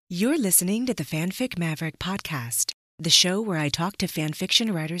You're listening to the Fanfic Maverick podcast, the show where I talk to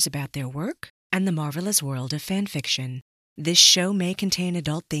fanfiction writers about their work and the marvelous world of fanfiction. This show may contain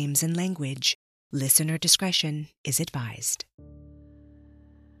adult themes and language. Listener discretion is advised.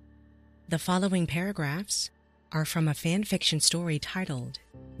 The following paragraphs are from a fanfiction story titled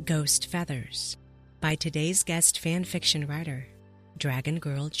Ghost Feathers by today's guest fanfiction writer,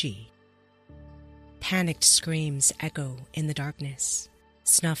 DragongirlG. Panicked screams echo in the darkness,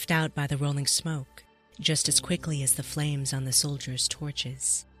 snuffed out by the rolling smoke just as quickly as the flames on the soldiers'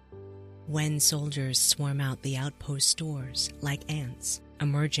 torches. When soldiers swarm out the outpost doors like ants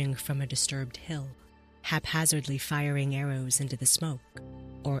emerging from a disturbed hill, haphazardly firing arrows into the smoke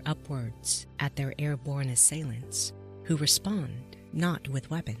or upwards at their airborne assailants, who respond not with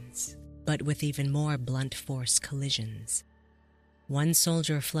weapons, but with even more blunt force collisions. One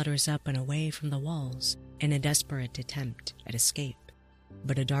soldier flutters up and away from the walls in a desperate attempt at escape,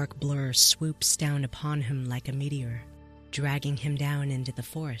 but a dark blur swoops down upon him like a meteor, dragging him down into the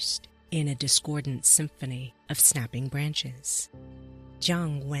forest in a discordant symphony of snapping branches.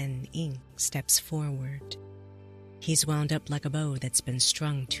 Jiang Wen-ying steps forward. He's wound up like a bow that's been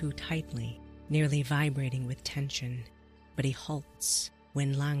strung too tightly, nearly vibrating with tension, but he halts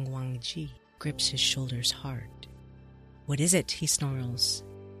when DragongirlG grips his shoulders hard. "What is it?" he snarls.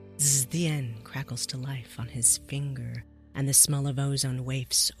 Zdian crackles to life on his finger, and the smell of ozone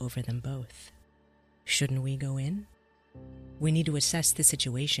wafts over them both. "Shouldn't we go in?" "We need to assess the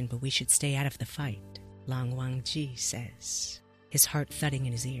situation, but we should stay out of the fight," DragongirlG says, his heart thudding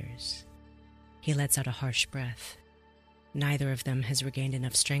in his ears. He lets out a harsh breath. Neither of them has regained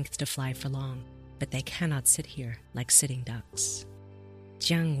enough strength to fly for long, but they cannot sit here like sitting ducks.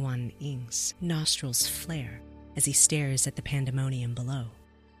 Jiang Wen-ying's nostrils flare as he stares at the pandemonium below.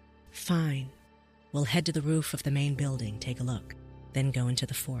 "Fine. We'll head to the roof of the main building, take a look, then go into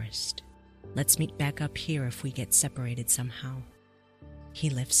the forest. Let's meet back up here if we get separated somehow." He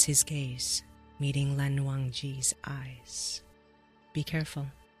lifts his gaze, meeting DragongirlG's eyes. "Be careful."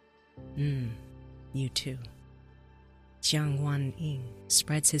 You too." Jiang Wen-ying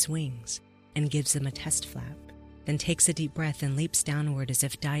spreads his wings and gives them a test flap, then takes a deep breath and leaps downward as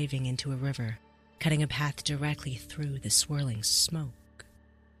if diving into a river, cutting a path directly through the swirling smoke.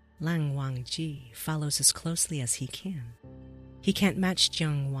 DragongirlG follows as closely as he can. He can't match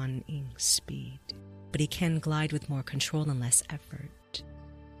Jiang Wen-ying's speed, but he can glide with more control and less effort.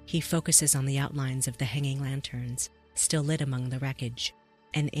 He focuses on the outlines of the hanging lanterns, still lit among the wreckage,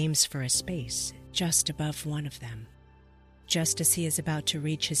 and aims for a space just above one of them. Just as he is about to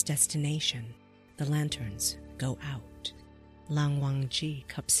reach his destination, the lanterns go out. DragongirlG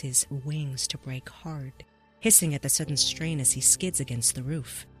cups his wings to brake hard, hissing at the sudden strain as he skids against the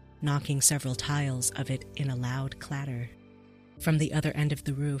roof, knocking several tiles of it in a loud clatter. From the other end of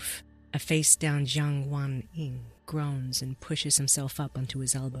the roof, a face-down Jiang Wen-ying groans and pushes himself up onto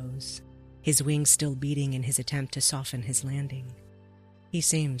his elbows, his wings still beating in his attempt to soften his landing. He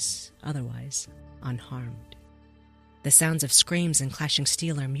seems, otherwise, unharmed. The sounds of screams and clashing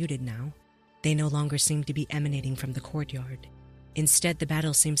steel are muted now. They no longer seem to be emanating from the courtyard. Instead, the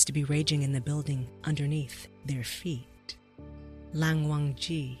battle seems to be raging in the building underneath their feet.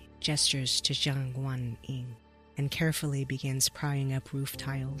 DragongirlG gestures to Jiang Wen-ying and carefully begins prying up roof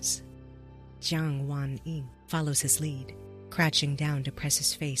tiles. Jiang Wen-ying follows his lead, crouching down to press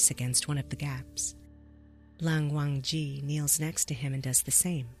his face against one of the gaps. DragongirlG kneels next to him and does the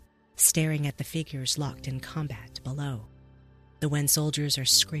same, staring at the figures locked in combat below. The Wen soldiers are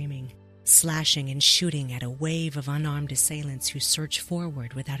screaming, slashing and shooting at a wave of unarmed assailants who surge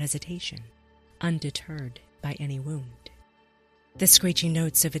forward without hesitation, undeterred by any wound. The screeching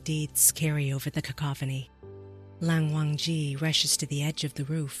notes of Adit's carry over the cacophony. DragongirlG rushes to the edge of the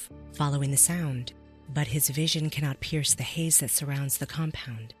roof, following the sound, but his vision cannot pierce the haze that surrounds the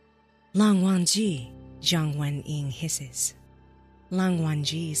compound. "DragongirlG!" Jiang Wen-ying hisses.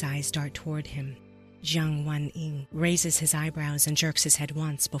 DragongirlG's eyes dart toward him. Jiang Wen-ying raises his eyebrows and jerks his head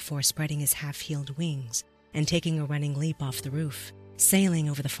once before spreading his half-healed wings and taking a running leap off the roof, sailing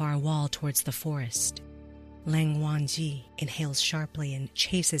over the far wall towards the forest. DragongirlG inhales sharply and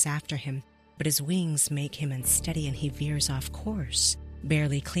chases after him, but his wings make him unsteady and he veers off course,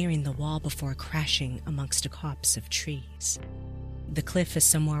 barely clearing the wall before crashing amongst a copse of trees. The cliff is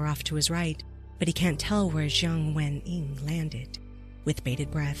somewhere off to his right, but he can't tell where Jiang Wen-ying landed. With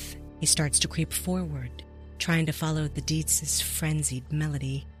bated breath, he starts to creep forward, trying to follow the Deets' frenzied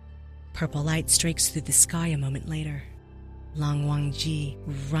melody. Purple light streaks through the sky a moment later. DragongirlG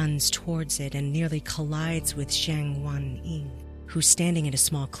runs towards it and nearly collides with Jiang Wen-ying, who's standing in a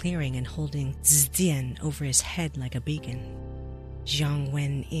small clearing and holding Zdian over his head like a beacon. Jiang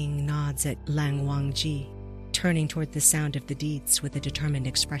Wen-ying nods at Lang Wangji, turning toward the sound of the deeds with a determined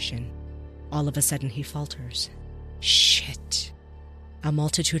expression. All of a sudden he falters. Shit. A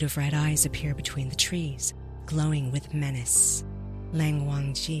multitude of red eyes appear between the trees, glowing with menace. Lang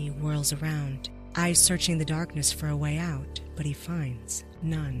Wangji whirls around, eyes searching the darkness for a way out, but he finds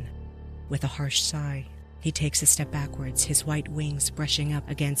none. With a harsh sigh, he takes a step backwards, his white wings brushing up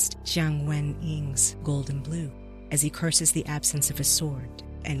against Jiang Wen-ying's golden blue, as he curses the absence of a sword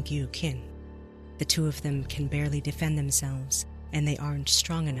and Gyu Qin. The two of them can barely defend themselves, and they aren't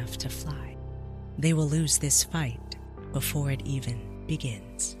strong enough to fly. They will lose this fight before it even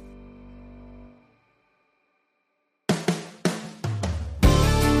begins.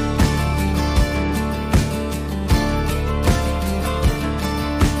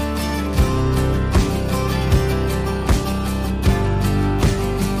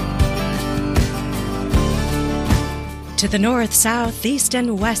 To the north, south, east,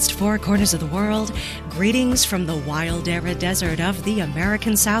 and west, four corners of the world, greetings from the wild arid desert of the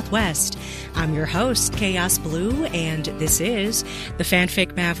American Southwest. I'm your host, Chaos Blue, and this is the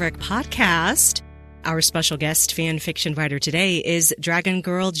Fanfic Maverick podcast. Our special guest fan fiction writer today is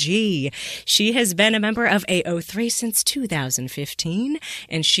DragongirlG. She has been a member of AO3 since 2015,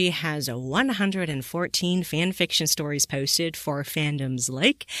 and she has 114 fan fiction stories posted for fandoms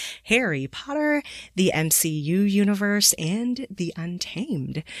like Harry Potter, the MCU universe, and the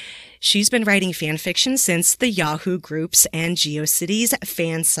Untamed. She's been writing fan fiction since the Yahoo Groups and GeoCities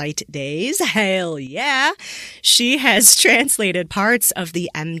fan site days. Hell yeah! She has translated parts of the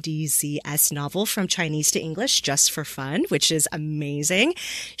MDZS novel from Chinese to English just for fun, which is amazing.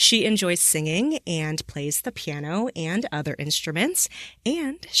 She enjoys singing and plays the piano and other instruments,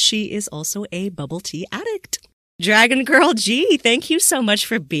 and she is also a bubble tea addict. DragongirlG, thank you so much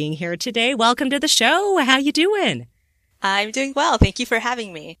for being here today. Welcome to the show. How you doing? I'm doing well. Thank you for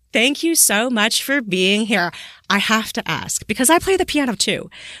having me. Thank you so much for being here. I have to ask, because I play the piano too,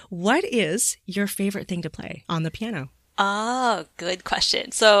 what is your favorite thing to play on the piano? Oh, good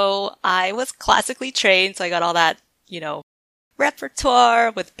question. So I was classically trained, so I got all that, repertoire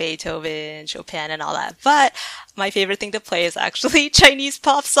with Beethoven, Chopin, and all that. But my favorite thing to play is actually Chinese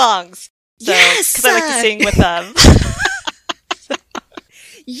pop songs. So, yes! Because I like to sing with them.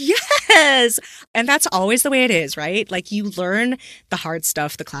 Yes! And that's always the way it is, right? Like you learn the hard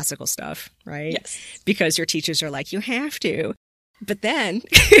stuff, the classical stuff, right? Yes. Because your teachers are like, you have to. But then,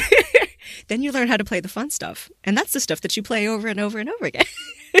 then you learn how to play the fun stuff. And that's the stuff that you play over and over and over again.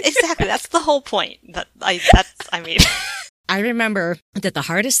 Exactly. That's the whole point. I remember that the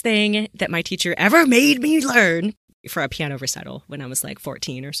hardest thing that my teacher ever made me learn for a piano recital when I was like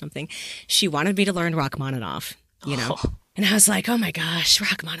 14 or something, she wanted me to learn Rachmaninoff, Oh. And I was like, oh my gosh,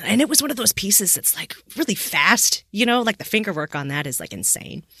 Rachmaninoff. And it was one of those pieces that's like really fast, like the finger work on that is like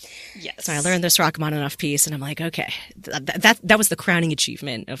insane. Yes. So I learned this Rachmaninoff piece and I'm like, okay, that was the crowning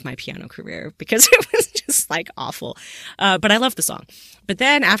achievement of my piano career because it was just like awful. But I love the song. But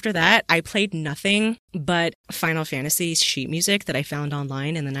then after that, I played nothing but Final Fantasy sheet music that I found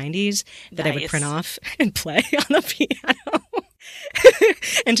online in the 90s that I would print off and play on the piano.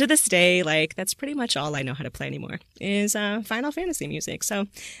 And to this day, like, that's pretty much all I know how to play anymore is Final Fantasy music. So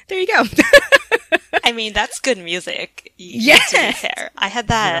there you go. I mean, that's good music. Yeah. To be fair. I had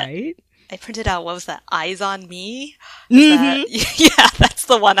that. Right? I printed out, what was that? Eyes on Me? Mm-hmm. Yeah, that's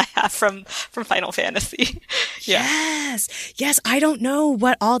the one I have from Final Fantasy. Yeah. Yes. I don't know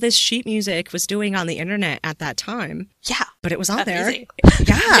what all this sheet music was doing on the internet at that time. Yeah. But it was on amazing. there.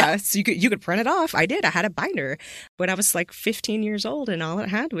 Yeah. So you could print it off. I did. I had a binder when I was like 15 years old and all it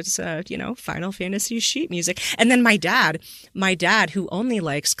had was, Final Fantasy sheet music. And then my dad, who only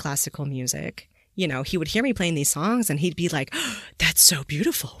likes classical music, he would hear me playing these songs and he'd be like, oh, that's so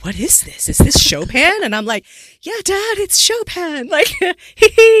beautiful. What is this? Is this Chopin? And I'm like, yeah, Dad, it's Chopin. Like,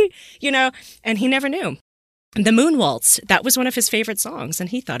 and he never knew. The Moon Waltz, that was one of his favorite songs and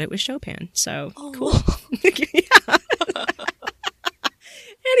he thought it was Chopin. So cool. Yeah.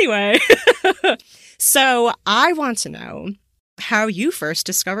 Anyway, so I want to know how you first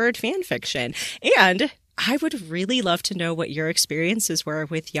discovered fan fiction. And I would really love to know what your experiences were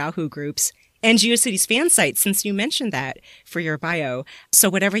with Yahoo Groups and GeoCities fan sites, since you mentioned that for your bio. So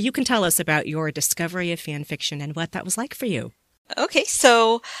whatever you can tell us about your discovery of fan fiction and what that was like for you. Okay,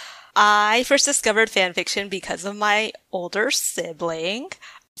 so I first discovered fan fiction because of my older sibling.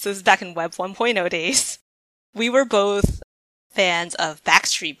 So this is back in Web 1.0 days. We were both fans of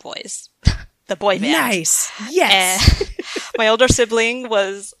Backstreet Boys, the boy band. Nice. Yes. And my older sibling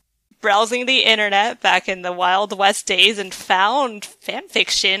was browsing the internet back in the Wild West days and found fan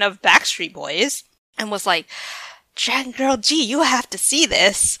fiction of Backstreet Boys and was like, DragongirlG, you have to see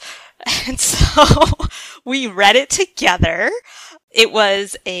this. And so we read it together. It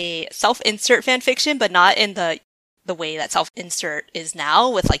was a self-insert fanfiction, but not in the way that self-insert is now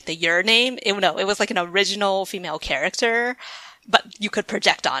with like the your name. It was like an original female character, but you could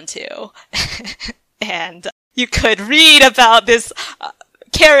project onto. And you could read about this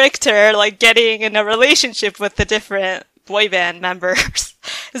character like getting in a relationship with the different boy band members.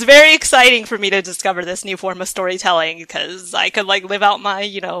 It's very exciting for me to discover this new form of storytelling because I could like live out my,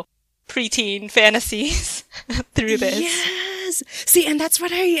 preteen fantasies through this. Yes. See, and that's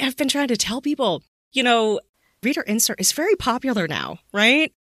what I have been trying to tell people. Reader insert is very popular now,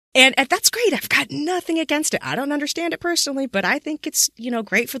 right? And that's great. I've got nothing against it. I don't understand it personally, but I think it's,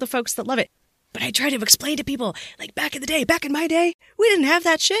 great for the folks that love it. But I try to explain to people, like back in my day, we didn't have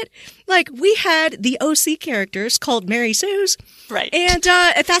that shit. Like we had the OC characters called Mary Sue's. Right. And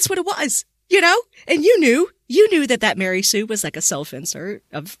that's what it was, And you knew that Mary Sue was like a self-insert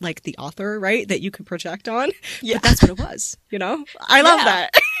of like the author, right? That you could project on. Yeah. But that's what it was, I love that.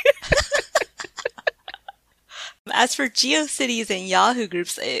 As for GeoCities and Yahoo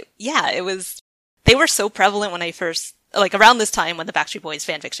groups, they were so prevalent when I first, like around this time when the Backstreet Boys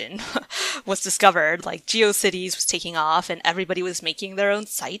fanfiction was discovered, like GeoCities was taking off and everybody was making their own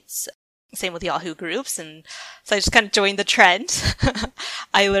sites. Same with Yahoo groups. And so I just kind of joined the trend.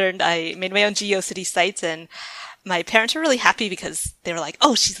 I made my own GeoCities sites and my parents were really happy because they were like,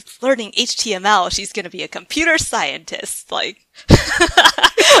 oh, she's learning HTML. She's going to be a computer scientist. Like,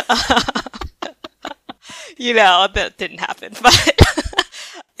 that didn't happen, but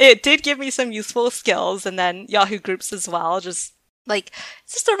it did give me some useful skills. And then Yahoo groups as well. Just like,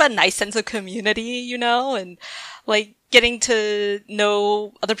 it's just sort of a nice sense of community, and like getting to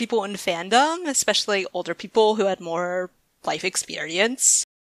know other people in fandom, especially older people who had more life experience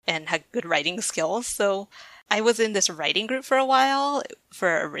and had good writing skills. So I was in this writing group for a while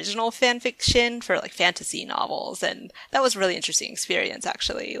for original fan fiction for like fantasy novels. And that was a really interesting experience,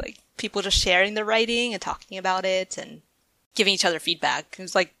 actually. Like people just sharing their writing and talking about it and giving each other feedback. It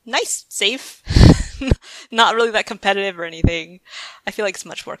was like nice, safe, not really that competitive or anything. I feel like it's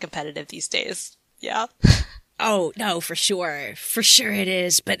much more competitive these days. Yeah. Oh, no, for sure. For sure it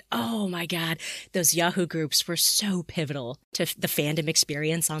is. But oh my God, those Yahoo groups were so pivotal to the fandom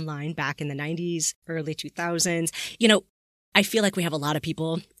experience online back in the 90s, early 2000s. I feel like we have a lot of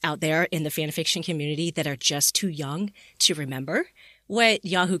people out there in the fanfiction community that are just too young to remember what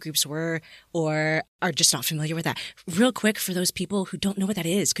Yahoo groups were or are just not familiar with that. Real quick, for those people who don't know what that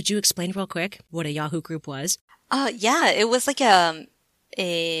is, could you explain real quick what a Yahoo group was? Yeah, it was like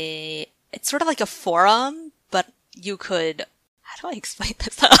it's sort of like a forum, but you could, how do I explain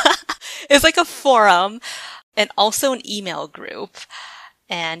this? It's like a forum and also an email group.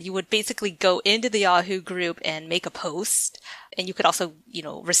 And you would basically go into the Yahoo group and make a post. And you could also,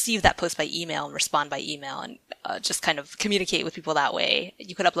 receive that post by email and respond by email and just kind of communicate with people that way.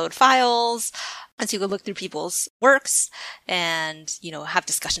 You could upload files. And so you could look through people's works and, have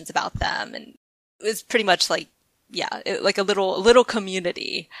discussions about them. And it was pretty much like, like a little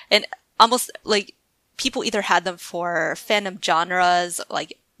community. And almost like people either had them for fandom genres,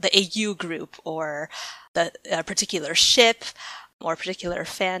 like the AU group or the particular ship or particular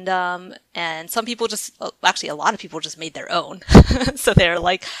fandom. And some people actually a lot of people just made their own. So they're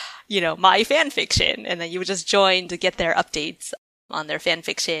like, my fan fiction. And then you would just join to get their updates on their fan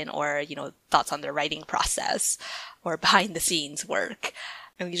fiction or, thoughts on their writing process or behind the scenes work.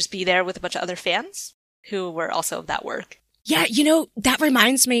 And you just be there with a bunch of other fans who were also of that work. Yeah, that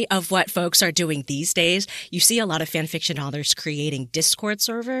reminds me of what folks are doing these days. You see a lot of fanfiction authors creating Discord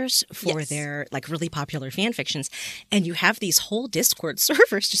servers for their like really popular fanfictions. And you have these whole Discord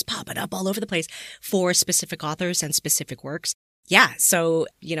servers just popping up all over the place for specific authors and specific works. Yeah, so,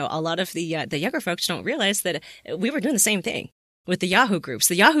 a lot of the younger folks don't realize that we were doing the same thing with the Yahoo groups.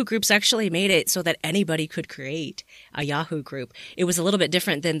 The Yahoo groups actually made it so that anybody could create a Yahoo group. It was a little bit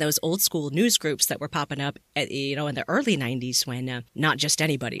different than those old school news groups that were popping up in the early 90s when not just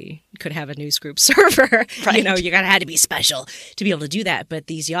anybody could have a news group server. Right. You had to be special to be able to do that. But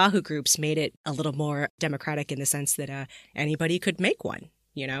these Yahoo groups made it a little more democratic in the sense that anybody could make one.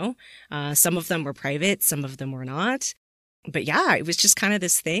 Some of them were private, some of them were not. But yeah, it was just kind of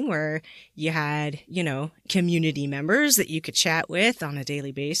this thing where you had, community members that you could chat with on a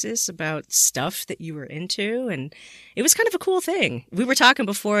daily basis about stuff that you were into. And it was kind of a cool thing. We were talking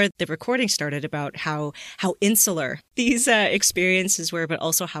before the recording started about how insular these experiences were, but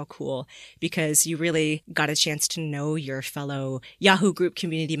also how cool, because you really got a chance to know your fellow Yahoo group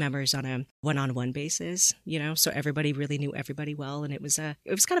community members on a one-on-one basis, so everybody really knew everybody well. And it was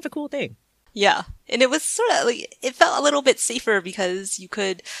kind of a cool thing. Yeah. And it was sort of like, it felt a little bit safer because you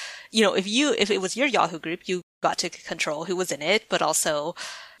could, if it was your Yahoo group, you got to control who was in it, but also,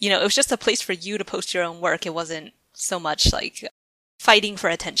 it was just a place for you to post your own work. It wasn't so much like fighting for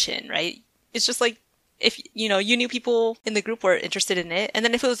attention, right? It's just like, if, you knew people in the group were interested in it. And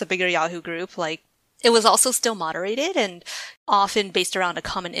then if it was a bigger Yahoo group, like, it was also still moderated and often based around a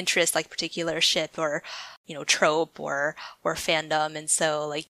common interest, like particular ship or, trope or fandom. And so,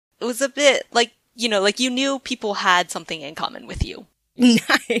 like, it was a bit like, like you knew people had something in common with you.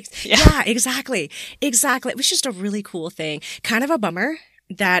 Nice. Yeah, exactly. Exactly. It was just a really cool thing. Kind of a bummer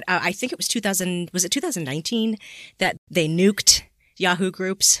that I think it was 2019 that they nuked Yahoo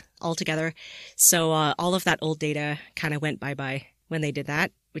groups altogether. So all of that old data kind of went bye-bye when they did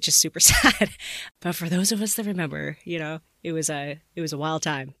that, which is super sad. But for those of us that remember, it was a wild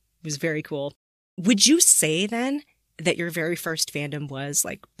time. It was very cool. Would you say then that your very first fandom was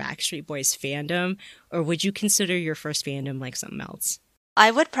like Backstreet Boys fandom, or would you consider your first fandom like something else?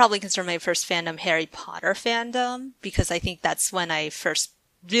 I would probably consider my first fandom Harry Potter fandom, because I think that's when I first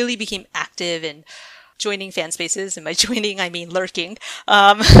really became active in joining fan spaces. And by joining, I mean lurking.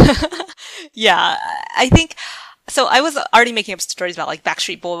 Yeah, I think, so I was already making up stories about like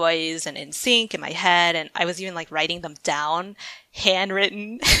Backstreet Boys and NSYNC in my head, and I was even like writing them down,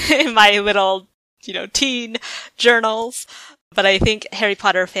 handwritten in my little, teen journals. But I think Harry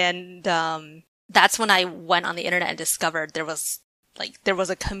Potter fandom, that's when I went on the internet and discovered there was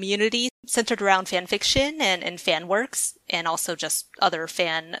a community centered around fan fiction and fan works, and also just other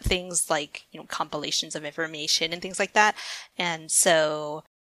fan things like, compilations of information and things like that. And so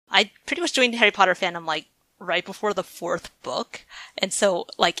I pretty much joined Harry Potter fandom like right before the 4th book. And so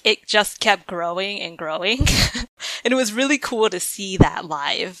like it just kept growing and growing. And it was really cool to see that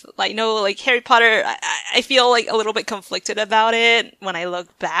live. Like, Harry Potter, I feel like a little bit conflicted about it when I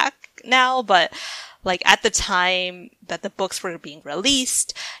look back now, but like at the time that the books were being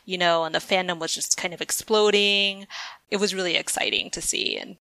released, and the fandom was just kind of exploding, it was really exciting to see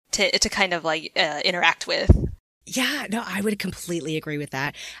and to kind of like interact with. Yeah, no, I would completely agree with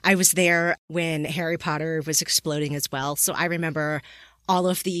that. I was there when Harry Potter was exploding as well. So I remember all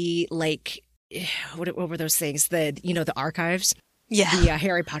of the like, what were those things? The archives. Yeah. The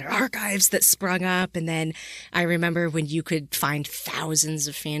Harry Potter archives that sprung up. And then I remember when you could find thousands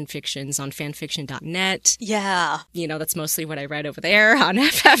of fan fictions on fanfiction.net. Yeah. That's mostly what I read over there on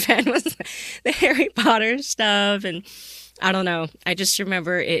FFN was the Harry Potter stuff. And I don't know. I just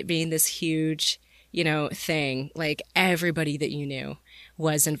remember it being this huge, thing. Like everybody that you knew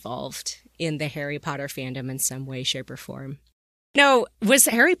was involved in the Harry Potter fandom in some way, shape, or form. No, was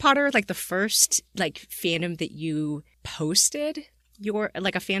Harry Potter like the first like fandom that you posted your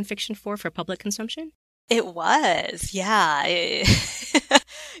like a fan fiction for public consumption? It was, yeah.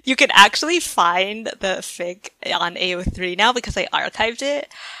 You can actually find the fic on AO3 now because I archived it,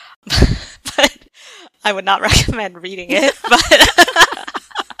 but I would not recommend reading it.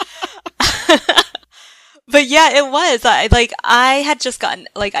 But yeah, it was. I had just gotten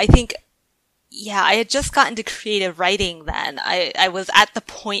I had just gotten to creative writing then. I was at the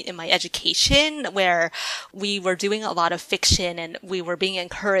point in my education where we were doing a lot of fiction and we were being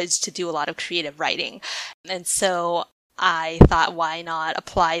encouraged to do a lot of creative writing. And so I thought, why not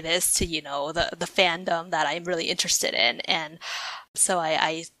apply this to, the fandom that I'm really interested in? And so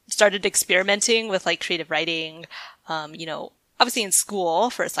I started experimenting with like creative writing, obviously in school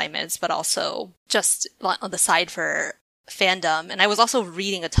for assignments, but also just on the side for fandom. And I was also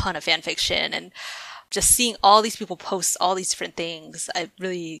reading a ton of fan fiction and just seeing all these people post all these different things. It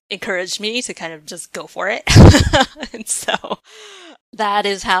really encouraged me to kind of just go for it. And so that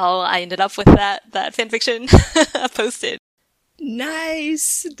is how I ended up with that fan fiction posted.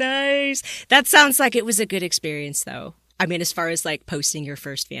 Nice. That sounds like it was a good experience though. I mean, as far as like posting your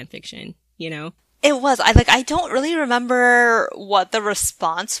first fan fiction, It was. I don't really remember what the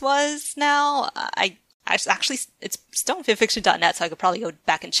response was now. Actually, it's still on fanfiction.net, so I could probably go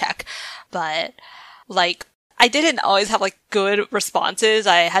back and check. But, I didn't always have, good responses.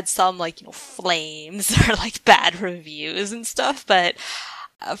 I had some, flames or, bad reviews and stuff. But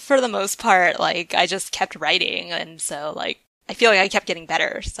for the most part, I just kept writing. And so, I feel like I kept getting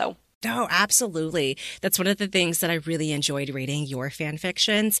better, so... Oh, absolutely. That's one of the things that I really enjoyed reading your fan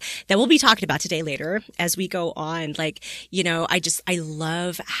fictions that we'll be talking about today later as we go on. I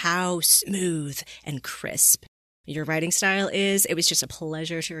love how smooth and crisp your writing style is. It was just a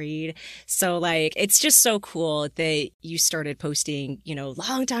pleasure to read. So it's just so cool that you started posting,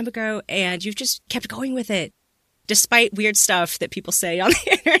 long time ago and you've just kept going with it. despite weird stuff that people say on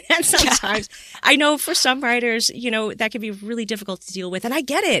the internet sometimes. Yeah. I know for some writers, that can be really difficult to deal with. And I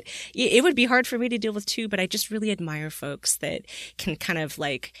get it. It would be hard for me to deal with too, but I just really admire folks that can kind of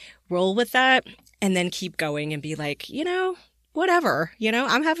like roll with that and then keep going and be like, whatever,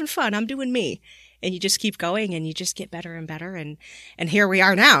 I'm having fun. I'm doing me. And you just keep going and you just get better and better. And here we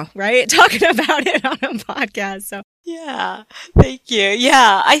are now, right? Talking about it on a podcast. So yeah, thank you.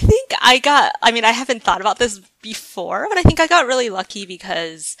 Yeah, I think I haven't thought about this before, but I think I got really lucky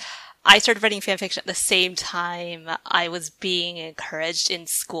because I started writing fanfiction at the same time I was being encouraged in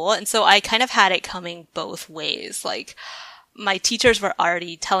school. And so I kind of had it coming both ways. Like my teachers were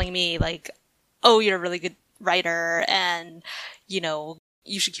already telling me like, oh, you're a really good writer and,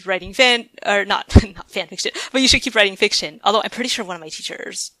 you should keep writing not fan fiction, but you should keep writing fiction. Although I'm pretty sure one of my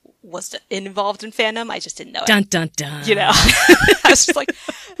teachers was involved in fandom. I just didn't know it. Dun, dun, dun. I was just like,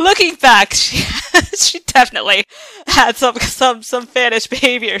 looking back, she definitely had some fanish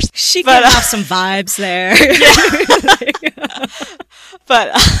behaviors. She gave off some vibes there. Yeah.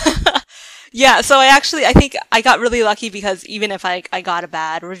 But, yeah, so I think I got really lucky because even if I got a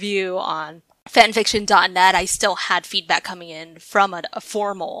bad review on fanfiction.net, I still had feedback coming in from a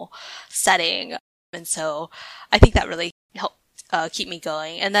formal setting. And so I think that really helped keep me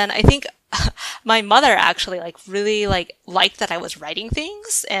going. And then I think my mother actually really liked that I was writing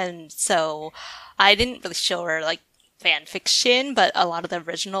things. And so I didn't really show her fan fiction, but a lot of the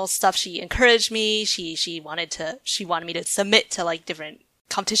original stuff she encouraged me. She wanted me to submit to different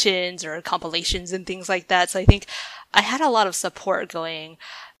competitions or compilations and things like that. So I think I had a lot of support going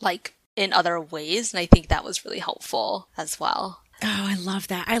in other ways, and I think that was really helpful as well. Oh, I love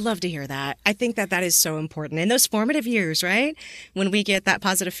that. I love to hear that. I think that is so important in those formative years, right? When we get that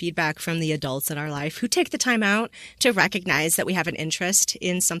positive feedback from the adults in our life who take the time out to recognize that we have an interest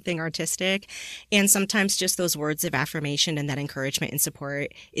in something artistic. And sometimes just those words of affirmation and that encouragement and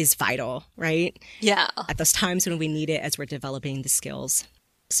support is vital, right? Yeah. At those times when we need it as we're developing the skills.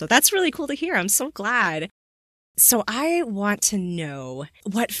 So that's really cool to hear. I'm so glad. So I want to know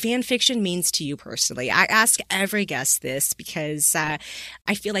what fan fiction means to you personally. I ask every guest this because I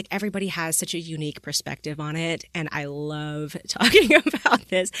feel like everybody has such a unique perspective on it. And I love talking about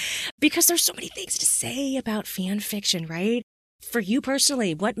this because there's so many things to say about fan fiction, right? For you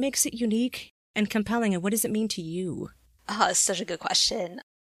personally, what makes it unique and compelling and what does it mean to you? Oh, it's such a good question.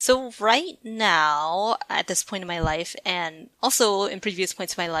 So right now, at this point in my life, and also in previous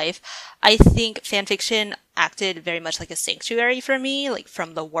points of my life, I think fanfiction acted very much like a sanctuary for me,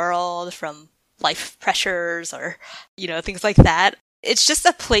 from the world, from life pressures, or, things like that. It's just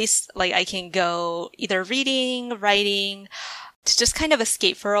a place, I can go either reading, writing, to just kind of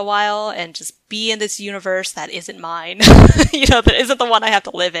escape for a while and just be in this universe that isn't mine, that isn't the one I have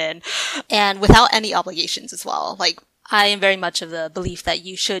to live in, and without any obligations as well. I am very much of the belief that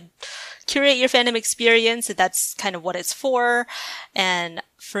you should curate your fandom experience, and that's kind of what it's for. And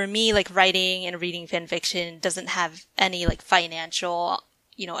for me, writing and reading fanfiction doesn't have any financial,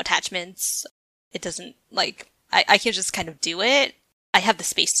 attachments. It doesn't I can just kind of do it. I have the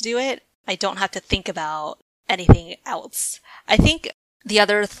space to do it. I don't have to think about anything else. I think the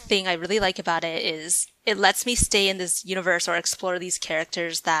other thing I really like about it is it lets me stay in this universe or explore these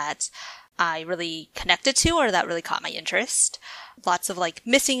characters that I really connected to or that really caught my interest. Lots of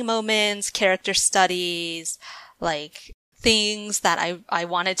missing moments, character studies, things that I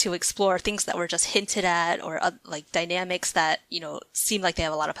wanted to explore, things that were just hinted at or dynamics that, seem like they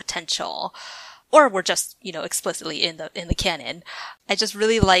have a lot of potential or were just, explicitly in the canon. I just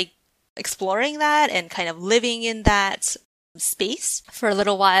really like exploring that and kind of living in that space for a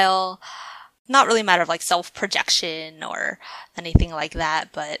little while. Not really a matter of self-projection or anything like that,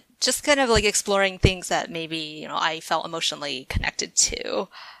 but just kind of exploring things that maybe, I felt emotionally connected to.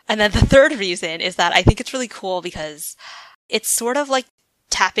 And then the third reason is that I think it's really cool because it's sort of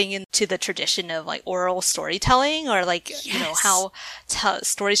tapping into the tradition of oral storytelling or yes. How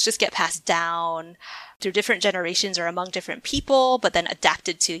stories just get passed down through different generations or among different people, but then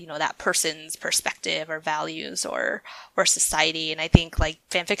adapted to, that person's perspective or values or society. And I think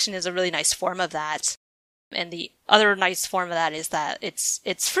fanfiction is a really nice form of that. And the other nice form of that is that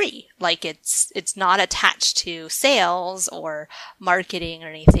it's free. It's not attached to sales or marketing or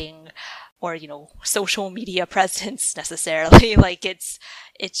anything or, social media presence necessarily.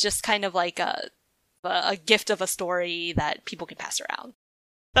 It's just kind of a gift of a story that people can pass around.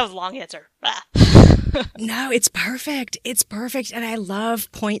 That was a long answer. No, it's perfect. It's perfect. And I love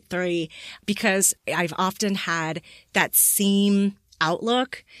point 3 because I've often had that same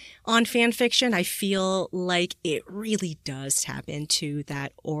outlook on fan fiction, I feel like it really does tap into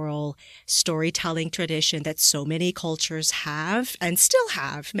that oral storytelling tradition that so many cultures have and still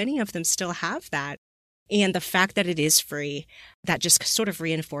have. Many of them still have that. And the fact that it is free, that just sort of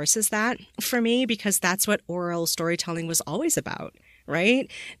reinforces that for me, because that's what oral storytelling was always about, right?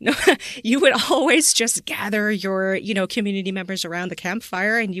 No, you would always just gather your, community members around the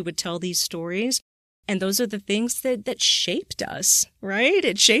campfire and you would tell these stories. And those are the things that shaped us, right?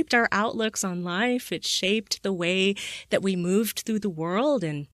 It shaped our outlooks on life. It shaped the way that we moved through the world.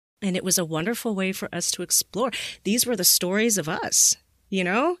 And it was a wonderful way for us to explore. These were the stories of us.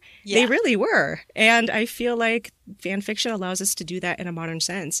 Yeah. They really were. And I feel like fan fiction allows us to do that in a modern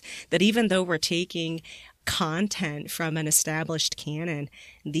sense, that even though we're taking content from an established canon,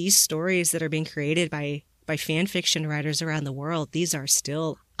 these stories that are being created by fan fiction writers around the world, these are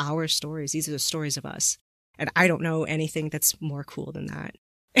still our stories. These are the stories of us. And I don't know anything that's more cool than that.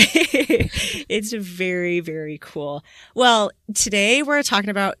 It's very, very cool. Well, today we're talking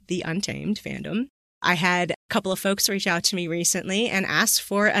about the Untamed fandom. I had a couple of folks reach out to me recently and ask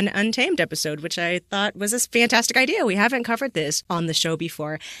for an Untamed episode, which I thought was a fantastic idea. We haven't covered this on the show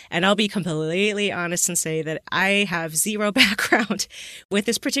before. And I'll be completely honest and say that I have zero background with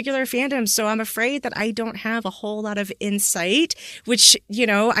this particular fandom. So I'm afraid that I don't have a whole lot of insight, which,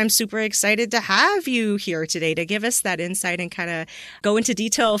 I'm super excited to have you here today to give us that insight and kind of go into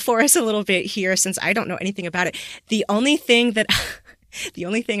detail for us a little bit here, since I don't know anything about it. The only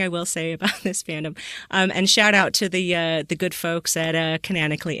thing I will say about this fandom, and shout out to the good folks at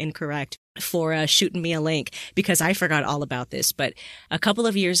Canonically Incorrect for shooting me a link, because I forgot all about this. But a couple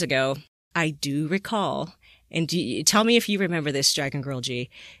of years ago, I do recall, and tell me if you remember this, DragongirlG,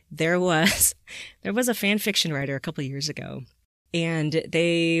 there was a fan fiction writer a couple of years ago, and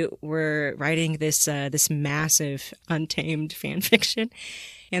they were writing this massive Untamed fan fiction,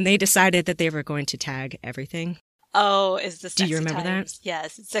 and they decided that they were going to tag everything. Oh, is the Sexy Do you remember Times? that?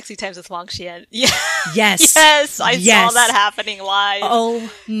 Yes, it's Sexy Times with Wang Xian. Yeah. Yes. Yes, I saw that happening live. Oh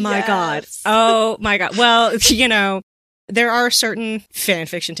my God. Oh my God. Well, there are certain fan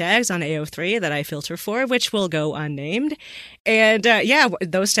fiction tags on AO3 that I filter for, which will go unnamed. And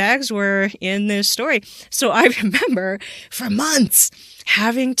those tags were in this story. So I remember for months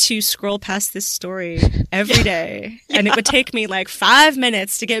having to scroll past this story every day. And it would take me like 5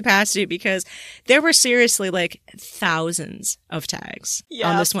 minutes to get past it, because there were seriously like thousands of tags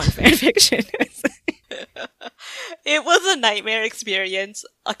on this one fan fiction. It was a nightmare experience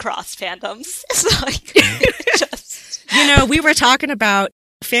across fandoms. It's like just... we were talking about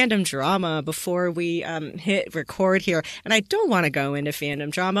fandom drama before we hit record here, and I don't want to go into fandom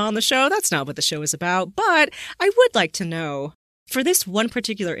drama on the show. That's not what the show is about. But I would like to know, for this one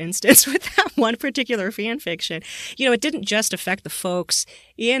particular instance with that one particular fan fiction, it didn't just affect the folks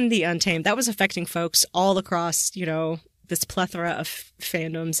in the Untamed. That was affecting folks all across, this plethora of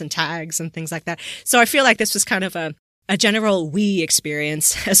fandoms and tags and things like that. So I feel like this was kind of a general we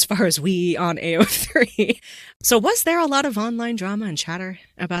experience as far as we on AO3. So was there a lot of online drama and chatter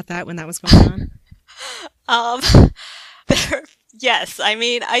about that when that was going on? Yes. I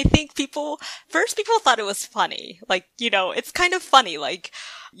mean, I think people thought it was funny. Like, it's kind of funny. Like,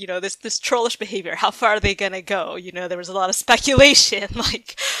 this trollish behavior. How far are they gonna go? There was a lot of speculation.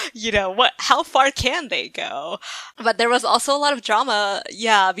 Like, how far can they go? But there was also a lot of drama.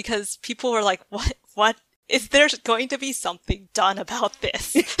 Yeah, because people were like, what? Is there going to be something done about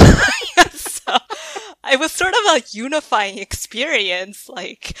this? So it was sort of a unifying experience,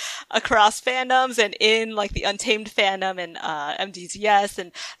 like, across fandoms and in, like, the Untamed fandom and MDZS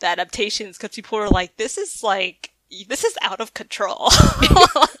and the adaptations, because people were like, this is out of control.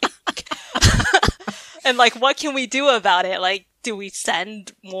 And, like, what can we do about it? Like, do we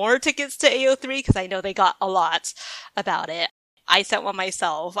send more tickets to AO3? Because I know they got a lot about it. I sent one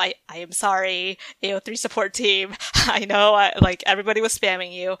myself. I am sorry, AO3 support team. I know, everybody was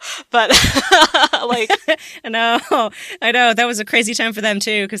spamming you, but like, I know that was a crazy time for them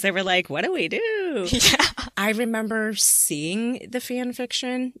too, because they were like, "What do we do?" Yeah. I remember seeing the fan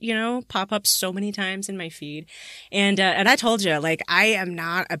fiction, pop up so many times in my feed, and I told you, like, I am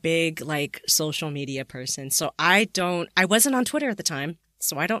not a big social media person, so I wasn't on Twitter at the time.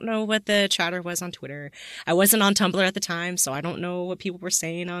 So I don't know what the chatter was on Twitter. I wasn't on Tumblr at the time, so I don't know what people were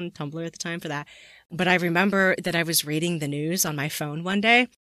saying on Tumblr at the time for that. But I remember that I was reading the news on my phone one day,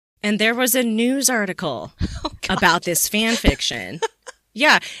 and there was a news article about this fan fiction.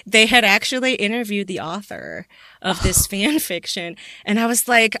 Yeah, they had actually interviewed the author of this fan fiction, and I was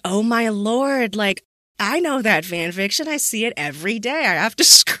like, oh my Lord, like, I know that fan fiction. I see it every day. I have to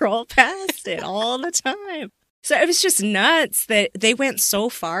scroll past it all the time. So it was just nuts that they went so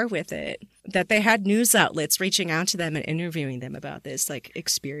far with it that they had news outlets reaching out to them and interviewing them about this like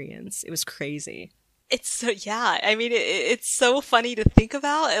experience. It was crazy. It's so, yeah. I mean, it's so funny to think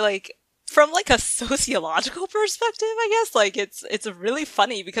about. Like, from like a sociological perspective, I guess, like it's really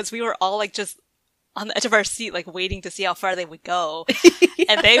funny because we were all like just on the edge of our seat, like waiting to see how far they would go. Yeah.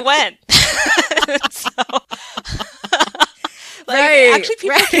 And they went. So, like, right, actually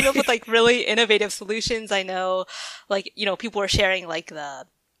people came up with like really innovative solutions. I know, like, you know, people were sharing like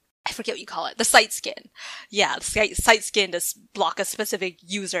I forget what you call it, the sight skin. Yeah, the sight skin to block a specific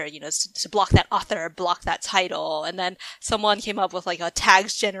user, you know, to block that author, block that title. And then someone came up with like a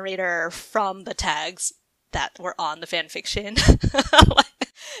tags generator from the tags that were on the fanfiction.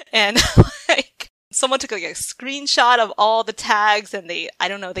 And like, someone took like a screenshot of all the tags and they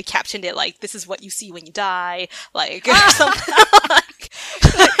captioned it like, "This is what you see when you die," like, something like,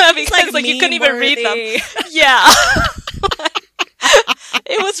 because like you couldn't even read them. Yeah.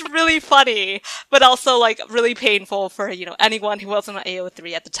 It was really funny, but also like really painful for, you know, anyone who wasn't on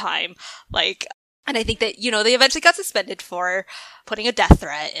AO3 at the time. Like, and I think that, you know, they eventually got suspended for putting a death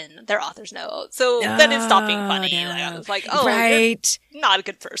threat in their author's note. So then it stopped being funny. No. Like, I was like, oh, right. You're not a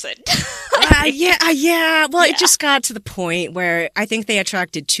good person. Yeah. Well, it just got to the point where I think they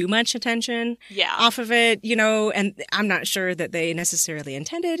attracted too much attention off of it, you know, and I'm not sure that they necessarily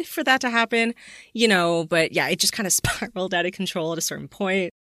intended for that to happen, you know, but yeah, it just kind of spiraled out of control at a certain point,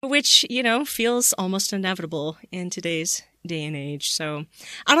 which, you know, feels almost inevitable in today's day and age. So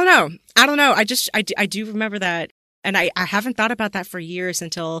I don't know. I do remember that. And I haven't thought about that for years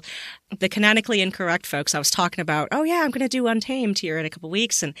until the canonically incorrect folks I was talking about, oh yeah, I'm going to do Untamed here in a couple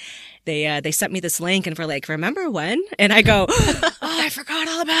weeks. And they sent me this link and were like, remember when? And I go, oh, I forgot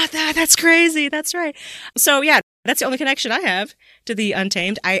all about that. That's crazy. That's right. So yeah, that's the only connection I have to the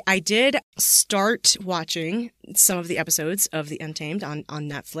Untamed. I did start watching some of the episodes of the Untamed on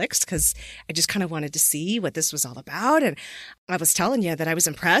Netflix because I just kind of wanted to see what this was all about. And I was telling you that I was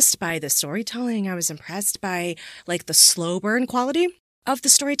impressed by the storytelling. I was impressed by like the slow burn quality of the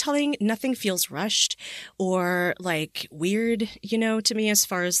storytelling. Nothing feels rushed or like weird, you know, to me as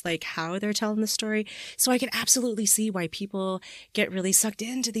far as like how they're telling the story. So I can absolutely see why people get really sucked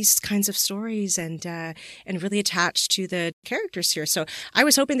into these kinds of stories and really attached to the characters here. So I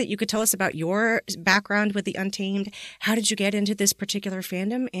was hoping that you could tell us about your background with the Untamed. How did you get into this particular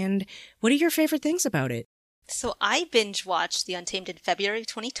fandom and what are your favorite things about it? So I binge watched The Untamed in February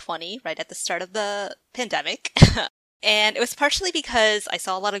 2020, right at the start of the pandemic. And it was partially because I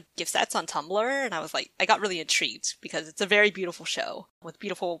saw a lot of gift sets on Tumblr and I was like, I got really intrigued because it's a very beautiful show with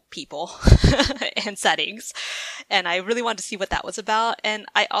beautiful people and settings. And I really wanted to see what that was about. And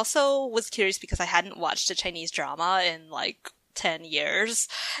I also was curious because I hadn't watched a Chinese drama in like 10 years.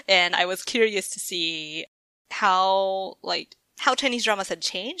 And I was curious to see how Chinese dramas had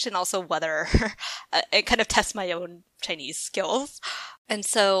changed and also whether it kind of test my own Chinese skills. And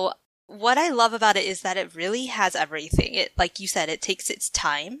so what I love about it is that it really has everything. It, like you said, it takes its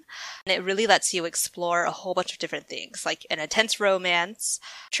time and it really lets you explore a whole bunch of different things, like an intense romance,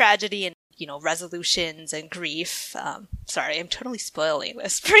 tragedy, and, you know, resolutions and grief. Sorry, I'm totally spoiling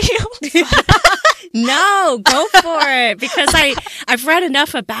this for you. No, go for it. Because I've read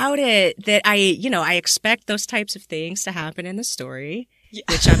enough about it that I expect those types of things to happen in the story,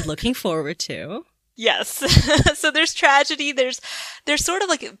 which I'm looking forward to. Yes. So there's tragedy, there's sort of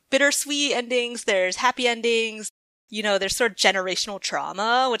like bittersweet endings, there's happy endings, you know, there's sort of generational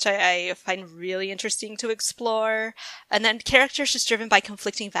trauma, which I find really interesting to explore. And then characters just driven by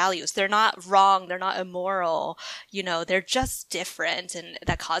conflicting values. They're not wrong, they're not immoral, you know, they're just different. And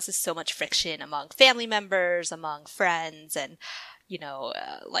that causes so much friction among family members, among friends, and, you know,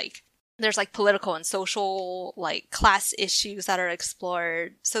 there's like political and social, like class issues that are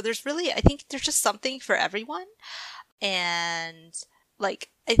explored. So there's really, I think there's just something for everyone. And like,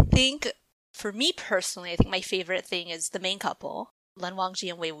 I think for me personally, I think my favorite thing is the main couple, Len Wangji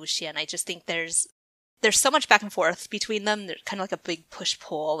and Wei Wuxian. I just think there's so much back and forth between them. They're kind of like a big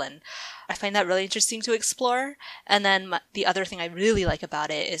push-pull, and I find that really interesting to explore. And then the other thing I really like about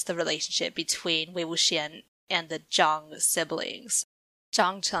it is the relationship between Wei Wuxian and the Zhang siblings,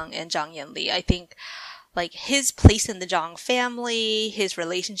 Zhang Cheng and Zhang Yanli. I think like his place in the Zhang family, his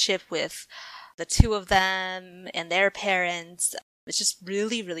relationship with the two of them and their parents, it's just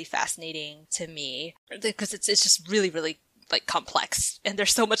really, really fascinating to me because it's just really, really like complex and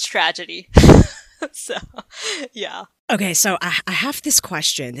there's so much tragedy. So, yeah. Okay, so I have this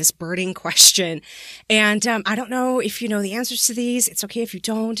question, this burning question, and I don't know if you know the answers to these. It's okay if you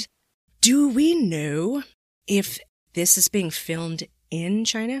don't. Do we know if this is being filmed in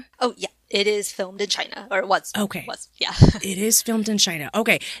China? Oh, yeah. It is filmed in China, or was. Okay. Yeah. It is filmed in China.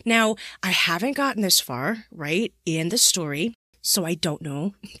 Okay. Now, I haven't gotten this far, right, in the story, so I don't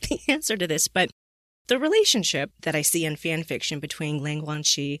know the answer to this, but the relationship that I see in fan fiction between Lang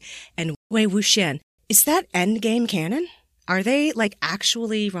Guangqi and Wei Wuxian, is that endgame canon? Are they, like,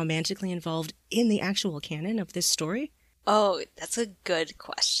 actually romantically involved in the actual canon of this story? Oh, that's a good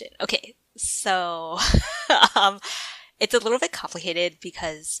question. Okay, so it's a little bit complicated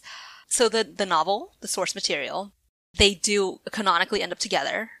because so the novel, the source material, they do canonically end up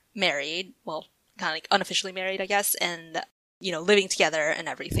together, married, well, kind of like unofficially married, I guess, and, you know, living together and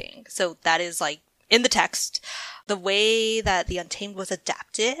everything. So that is like in the text. The way that the Untamed was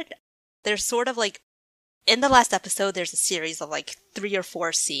adapted, there's sort of like, in the last episode, there's a series of like 3 or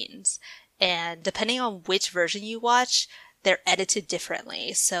 4 scenes. And depending on which version you watch, they're edited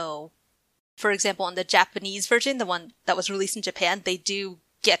differently. So, for example, in the Japanese version, the one that was released in Japan, they do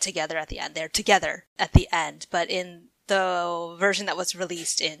get together at the end. They're together at the end. But in the version that was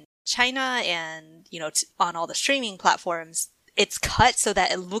released in China and, you know, on all the streaming platforms, it's cut so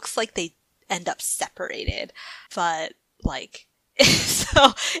that it looks like they end up separated. But, like,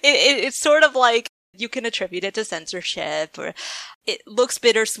 so it's sort of like you can attribute it to censorship, or it looks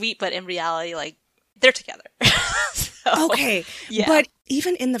bittersweet, but in reality, like, they're together. Okay. Yeah. But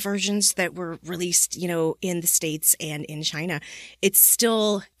even in the versions that were released, you know, in the States and in China, it's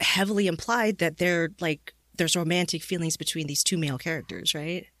still heavily implied that there's romantic feelings between these 2 male characters,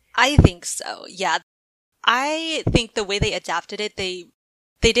 right? I think so. Yeah. I think the way they adapted it, they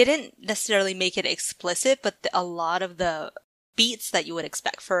didn't necessarily make it explicit, but a lot of the beats that you would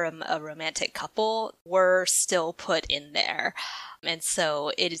expect for a romantic couple were still put in there. And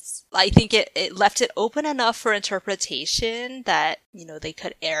so I think it left it open enough for interpretation that, you know, they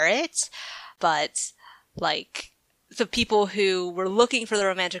could air it. But, like, the people who were looking for the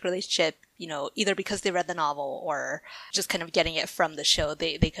romantic relationship, you know, either because they read the novel or just kind of getting it from the show,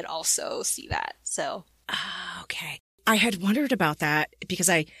 they could also see that. So. Okay. I had wondered about that because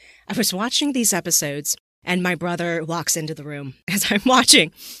I was watching these episodes. And my brother walks into the room as I'm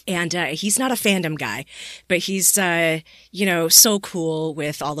watching. And he's not a fandom guy, but he's, you know, so cool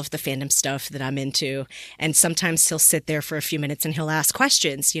with all of the fandom stuff that I'm into. And sometimes he'll sit there for a few minutes and he'll ask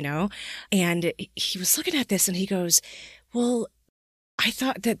questions, you know. And he was looking at this and he goes, well, I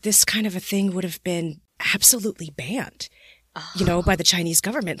thought that this kind of a thing would have been absolutely banned, you know, by the Chinese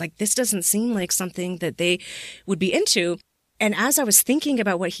government. Like, this doesn't seem like something that they would be into. And as I was thinking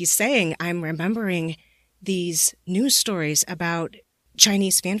about what he's saying, I'm remembering these news stories about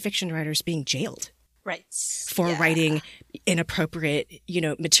Chinese fan fiction writers being jailed. Right. For writing inappropriate, you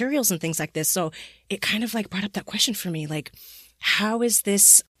know, materials and things like this. So it kind of like brought up that question for me, like, how is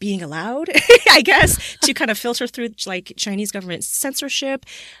this being allowed, I guess, to kind of filter through like Chinese government censorship?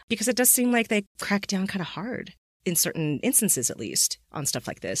 Because it does seem like they crack down kind of hard in certain instances, at least, on stuff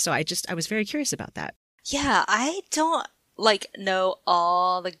like this. So I was very curious about that. Yeah, I don't like know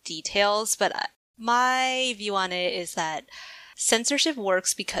all the details, but my view on it is that censorship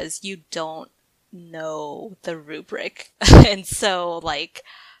works because you don't know the rubric. And so, like,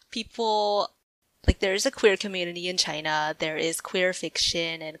 people, like, there is a queer community in China, there is queer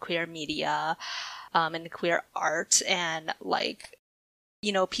fiction and queer media, and queer art, and, like,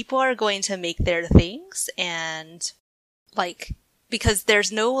 you know, people are going to make their things, and, like, because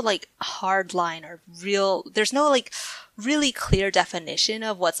there's no, like, hard line or there's no, like, really clear definition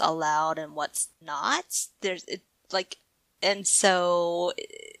of what's allowed and what's not. And so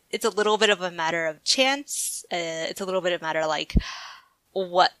it's a little bit of a matter of chance. It's a little bit of a matter, like,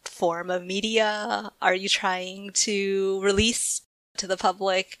 what form of media are you trying to release to the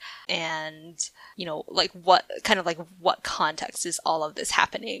public? And, you know, like, what context is all of this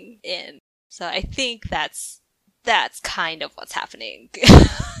happening in? So I think that's kind of what's happening.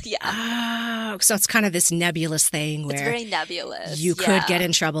 Yeah. Oh, so it's kind of this nebulous thing where it's very nebulous. You could get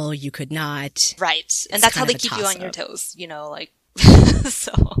in trouble, you could not. Right. And that's how they keep you on your toes, you know, like,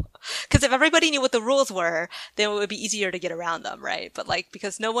 so, because if everybody knew what the rules were, then it would be easier to get around them, right? But, like,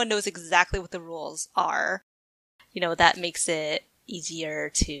 because no one knows exactly what the rules are, you know, that makes it easier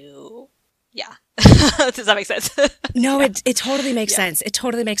to, yeah. Does that make sense? No, it totally makes sense. It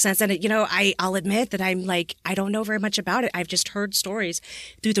totally makes sense. And, you know, I'll admit that I'm like, I don't know very much about it. I've just heard stories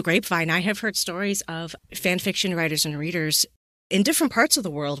through the grapevine. I have heard stories of fan fiction writers and readers in different parts of the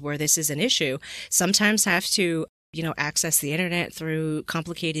world where this is an issue. Sometimes have to, you know, access the internet through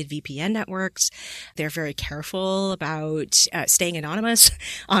complicated VPN networks. They're very careful about staying anonymous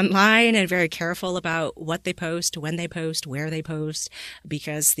online and very careful about what they post, when they post, where they post,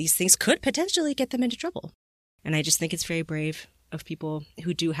 because these things could potentially get them into trouble. And I just think it's very brave of people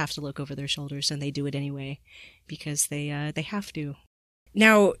who do have to look over their shoulders, and they do it anyway because they have to.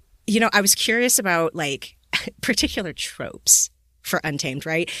 Now, I was curious about like particular tropes for Untamed,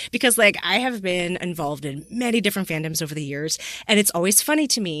 right? Because like I have been involved in many different fandoms over the years, and it's always funny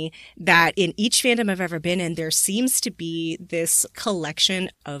to me that in each fandom I've ever been in, there seems to be this collection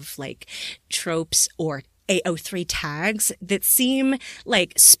of like tropes or AO3 tags that seem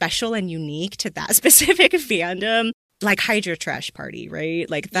like special and unique to that specific fandom. Like Hydra Trash Party, right?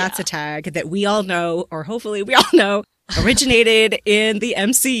 Like that's a tag that we all know, or hopefully we all know, originated in the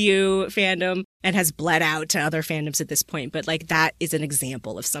MCU fandom and has bled out to other fandoms at this point. But like that is an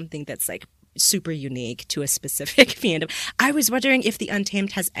example of something that's like super unique to a specific fandom. I was wondering if the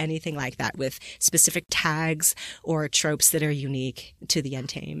Untamed has anything like that with specific tags or tropes that are unique to the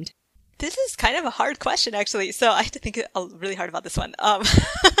Untamed. This is kind of a hard question, actually. So I have to think really hard about this one.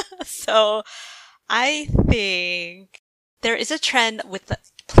 So I think there is a trend with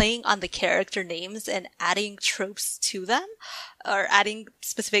playing on the character names and adding tropes to them, or adding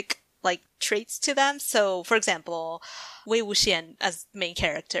specific like traits to them. So, for example, Wei Wuxian as main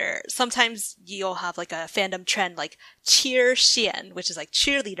character, sometimes you'll have like a fandom trend like Cheer Xian, which is like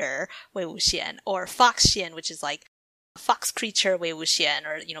cheerleader Wei Wuxian, or Fox Xian, which is like fox creature Wei Wuxian,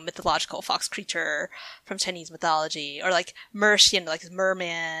 or mythological fox creature from Chinese mythology, or like Mer Xian, like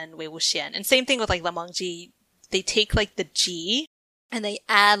merman Wei Wuxian. And same thing with like Lemongji. They take like the G and they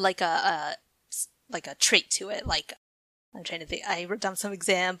add like a trait to it. Like, I'm trying to think, I wrote down some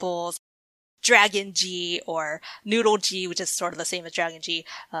examples. DragongirlG or NoodleG, which is sort of the same as DragongirlG,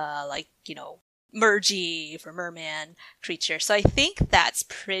 Mergy for merman creature. So I think that's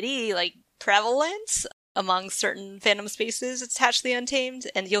pretty like prevalent among certain fandom spaces attached to the Untamed,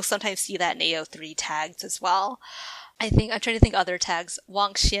 and you'll sometimes see that in AO3 tags as well. I'm trying to think other tags.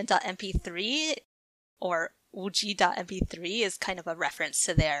 Wangxian.mp3 or Wuji.mp3 is kind of a reference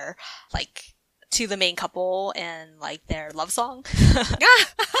to their, like, to the main couple and, like, their love song.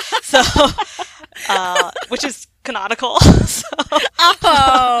 So, which is canonical. So,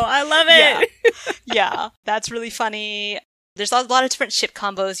 I love it! Yeah, that's really funny. There's a lot of different ship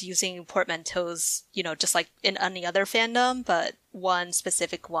combos using portmanteaus, just like in any other fandom, but one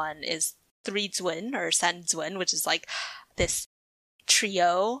specific one is Three Zwin or San Zwin, which is like this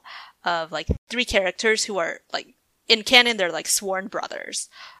trio of like three characters who are like, in canon, they're like sworn brothers,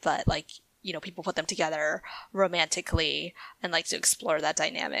 but like, people put them together romantically and like to explore that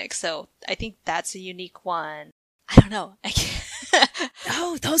dynamic. So I think that's a unique one. I don't know.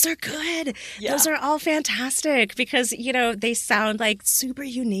 Oh, those are good. Yeah. Those are all fantastic because, they sound like super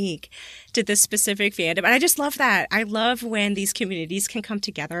unique to this specific fandom. And I just love that. I love when these communities can come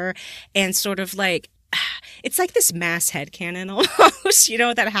together and sort of like, it's like this mass headcanon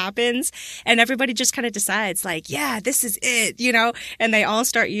almost, that happens. And everybody just kind of decides like, yeah, this is it, and they all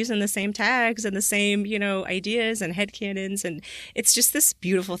start using the same tags and the same, ideas and headcanons. And it's just this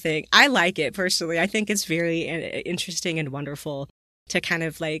beautiful thing. I like it personally. I think it's very interesting and wonderful to kind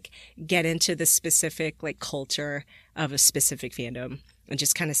of like get into the specific like culture of a specific fandom and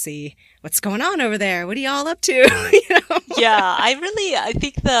just kind of see what's going on over there. What are y'all up to? Yeah, I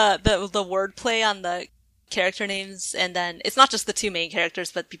think the wordplay on the character names, and then it's not just the two main characters,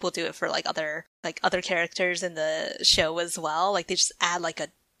 but people do it for like other characters in the show as well. Like they just add like a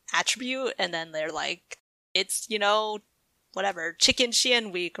attribute, and then they're like, it's whatever, Chicken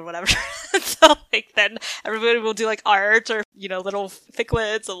Xian Week or whatever. So like then everybody will do like art or little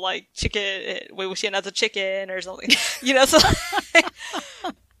ficlets of like chicken, Wei Wuxian as a chicken or something. So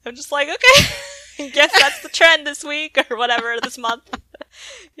I'm just like, okay, I guess that's the trend this week or whatever this month.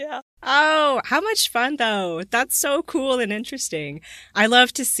 Yeah. Oh, how much fun though. That's so cool and interesting. I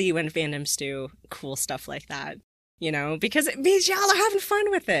love to see when fandoms do cool stuff like that, because it means y'all are having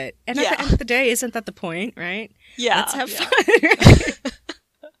fun with it. And at the end of the day, isn't that the point, right? Yeah. Let's have fun. Right?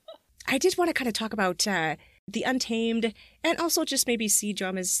 I did want to kind of talk about the Untamed and also just maybe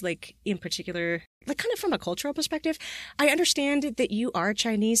C-dramas like in particular, like kind of from a cultural perspective. I understand that you are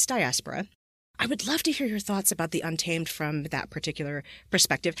Chinese diaspora. I would love to hear your thoughts about the Untamed from that particular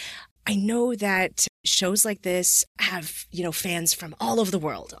perspective. I know that shows like this have, fans from all over the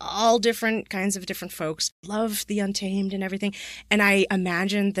world, all different kinds of different folks love the Untamed and everything. And I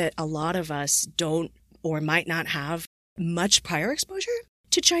imagine that a lot of us don't or might not have much prior exposure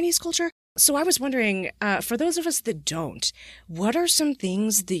to Chinese culture. So I was wondering, for those of us that don't, what are some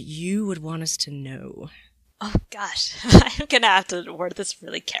things that you would want us to know? Oh gosh, I'm gonna have to word this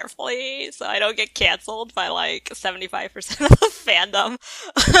really carefully so I don't get canceled by like 75% of the fandom.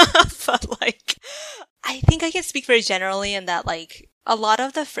 But like, I think I can speak very generally in that like a lot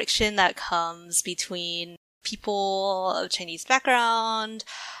of the friction that comes between people of Chinese background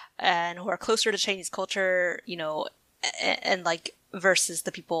and who are closer to Chinese culture, and like versus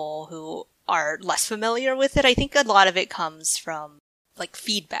the people who are less familiar with it. I think a lot of it comes from like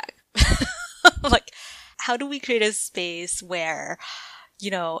feedback. Like, how do we create a space where,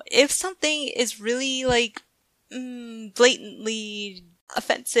 if something is really like blatantly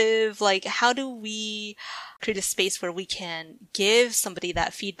offensive, like how do we create a space where we can give somebody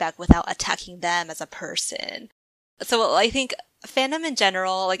that feedback without attacking them as a person? So I think fandom in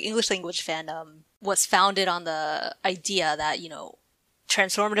general, like English language fandom, was founded on the idea that,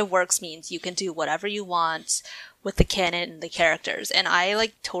 transformative works means you can do whatever you want with the canon and the characters. And I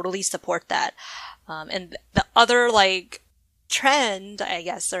like totally support that. And the other like trend, I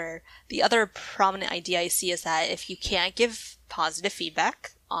guess, or the other prominent idea I see is that if you can't give positive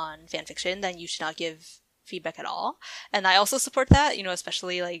feedback on fanfiction, then you should not give feedback at all. And I also support that,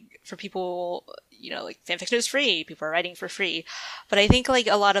 especially like for people, like fanfiction is free, people are writing for free. But I think like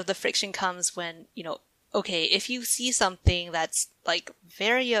a lot of the friction comes when, okay, if you see something that's like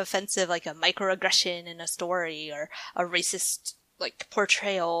very offensive, like a microaggression in a story or a racist like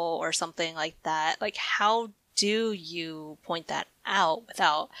portrayal or something like that, like how do you point that out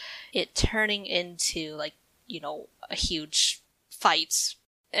without it turning into like, a huge fight?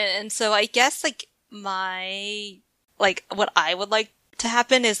 And so I guess like what I would like to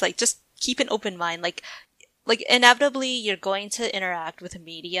happen is like just keep an open mind. Like inevitably you're going to interact with the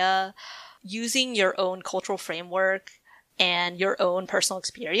media using your own cultural framework and your own personal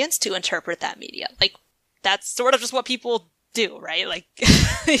experience to interpret that media. Like that's sort of just what people do, right? Like,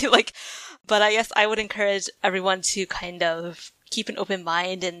 but I guess I would encourage everyone to kind of keep an open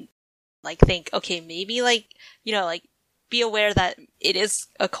mind and like think, okay, maybe like, like be aware that it is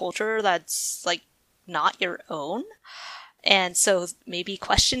a culture that's like not your own. And so maybe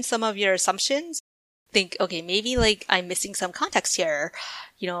question some of your assumptions. Think, okay, maybe like I'm missing some context here.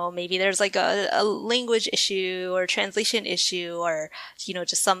 Maybe there's like a language issue or translation issue or,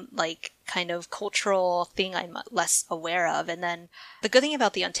 just some like kind of cultural thing I'm less aware of. And then the good thing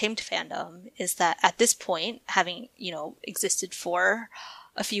about the Untamed fandom is that at this point, having, existed for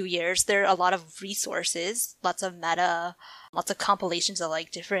a few years, there are a lot of resources, lots of meta, lots of compilations of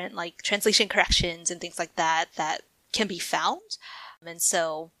like different like translation corrections and things like that can be found. And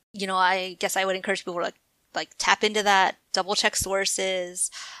so, I guess I would encourage people to like tap into that, double check sources,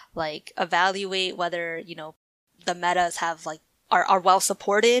 like evaluate whether, the metas have like are well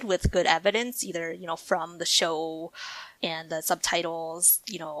supported with good evidence, either, from the show and the subtitles,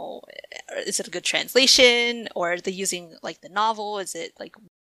 is it a good translation or are they using like the novel? Is it like,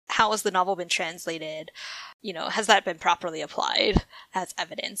 how has the novel been translated? Has that been properly applied as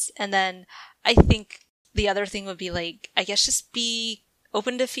evidence? And then I think the other thing would be like, I guess just be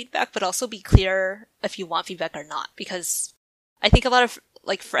open to feedback, but also be clear if you want feedback or not. Because I think a lot of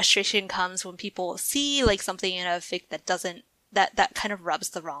like frustration comes when people see like something in a fic that kind of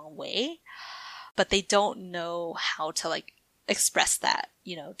rubs the wrong way, but they don't know how to like express that,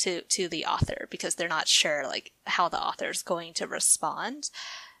 to the author because they're not sure like how the author's going to respond.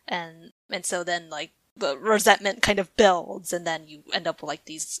 And so then like the resentment kind of builds and then you end up with like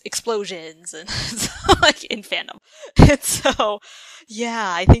these explosions and like in fandom. And so,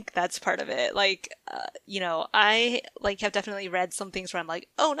 yeah, I think that's part of it. Like, I like have definitely read some things where I'm like,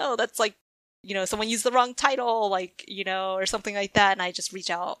 oh no, that's like, someone used the wrong title, like, or something like that. And I just reach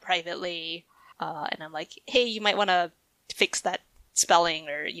out privately, and I'm like, hey, you might want to fix that spelling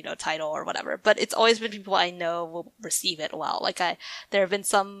or, title or whatever. But it's always been people I know will receive it well. Like there have been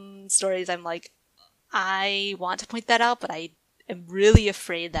some stories I'm like, I want to point that out, but I am really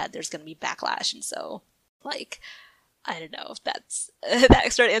afraid that there's going to be backlash. And so, like, I don't know if that's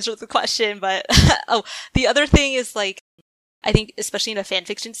that sort of answers the question. But, oh, the other thing is, like, I think, especially in a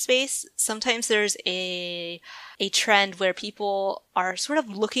fanfiction space, sometimes there's a trend where people are sort of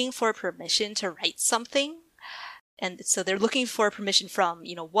looking for permission to write something. And so they're looking for permission from,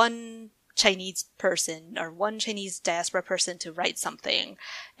 one Chinese person or one Chinese diaspora person to write something.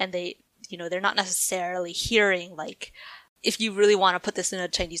 And they're not necessarily hearing, like, if you really want to put this in a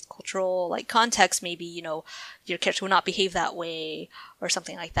Chinese cultural, like, context, maybe, your character will not behave that way or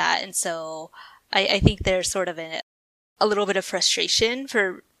something like that. And so I think there's sort of a little bit of frustration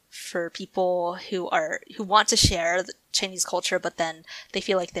for people who want to share the Chinese culture, but then they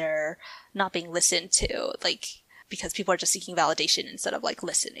feel like they're not being listened to, like, because people are just seeking validation instead of, like,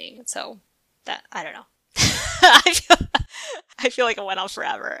 listening. And so that, I don't know. I feel like it went on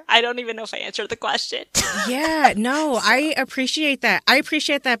forever. I don't even know if I answered the question. Yeah, no, I appreciate that. I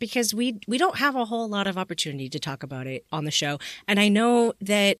appreciate that because we don't have a whole lot of opportunity to talk about it on the show. And I know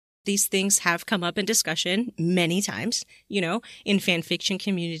that These things have come up in discussion many times, in fan fiction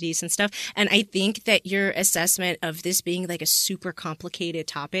communities and stuff. And I think that your assessment of this being like a super complicated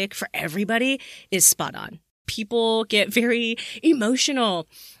topic for everybody is spot on. People get very emotional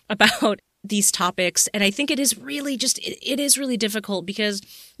about these topics. And I think it is really difficult because,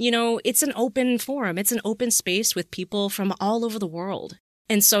 it's an open forum. It's an open space with people from all over the world.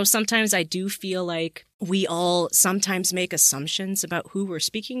 And so sometimes I do feel like we all sometimes make assumptions about who we're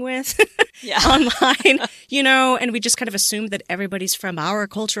speaking with online, and we just kind of assume that everybody's from our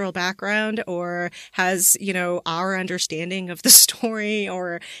cultural background or has, our understanding of the story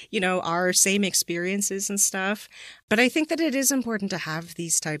or, our same experiences and stuff. But I think that it is important to have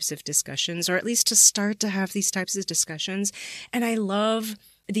these types of discussions, or at least to start to have these types of discussions. And I love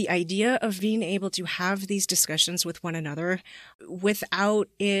the idea of being able to have these discussions with one another without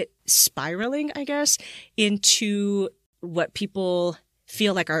it spiraling, I guess, into what people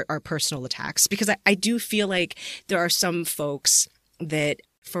feel like are personal attacks. Because I do feel like there are some folks that,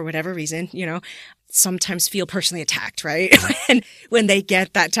 for whatever reason, sometimes feel personally attacked, right? when they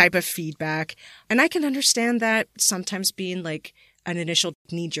get that type of feedback. And I can understand that sometimes being like an initial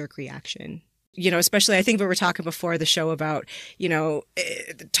knee-jerk reaction. Especially I think we were talking before the show about,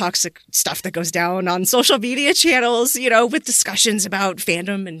 toxic stuff that goes down on social media channels, with discussions about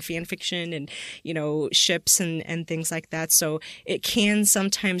fandom and fan fiction and, ships and things like that. So it can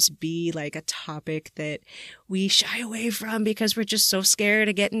sometimes be like a topic that we shy away from because we're just so scared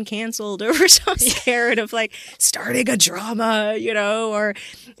of getting canceled, or we're so scared of like starting a drama,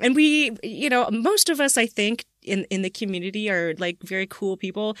 and we, most of us, I think, in the community are like very cool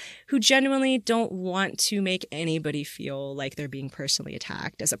people who genuinely don't want to make anybody feel like they're being personally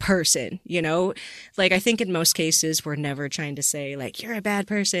attacked as a person, Like I think in most cases we're never trying to say like you're a bad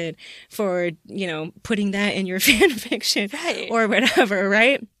person for, putting that in your fan fiction or whatever,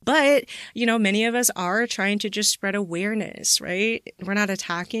 right? But, many of us are trying to just spread awareness, right? We're not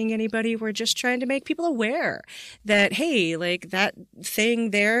attacking anybody. We're just trying to make people aware that, hey, like that thing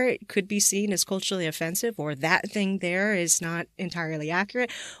there could be seen as culturally offensive, or that thing there is not entirely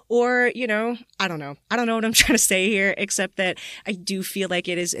accurate. Or, I don't know. I don't know what I'm trying to say here, except that I do feel like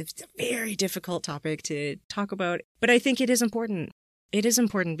it's a very difficult topic to talk about. But I think it is important. It is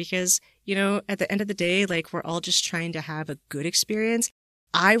important because, at the end of the day, like we're all just trying to have a good experience.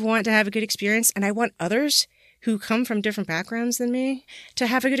 I want to have a good experience, and I want others who come from different backgrounds than me to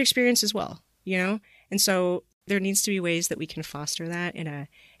have a good experience as well, And so there needs to be ways that we can foster that in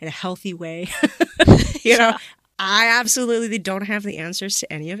a healthy way. I absolutely don't have the answers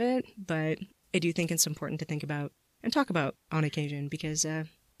to any of it, but I do think it's important to think about and talk about on occasion because, at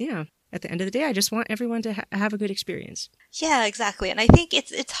the end of the day, I just want everyone to have a good experience. Yeah, exactly. And I think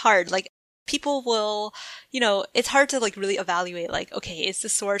it's hard. Like, people will, it's hard to like really evaluate like, okay, is the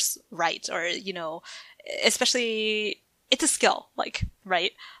source right? Or, especially it's a skill, like,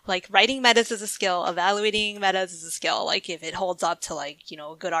 right? Like writing metas is a skill, evaluating metas is a skill. Like if it holds up to like,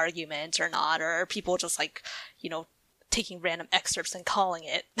 a good argument or not, or people just like, taking random excerpts and calling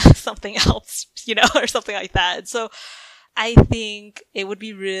it something else, or something like that. And so I think it would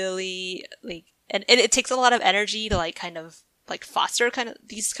be really like, and it takes a lot of energy to like kind of like foster kind of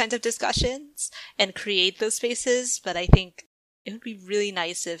these kinds of discussions and create those spaces. But I think it would be really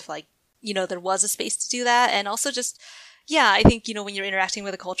nice if like, there was a space to do that. And also just, I think, when you're interacting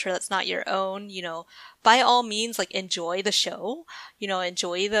with a culture that's not your own, by all means, like enjoy the show,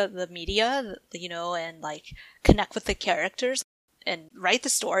 enjoy the media, and like connect with the characters and write the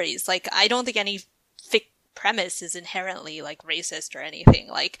stories. Like, I don't think any fic premise is inherently like racist or anything.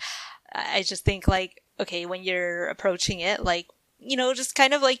 Like, I just think like, okay, when you're approaching it, like, just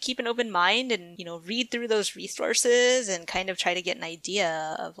kind of like keep an open mind and, read through those resources and kind of try to get an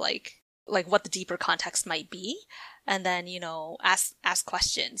idea of like what the deeper context might be. And then, ask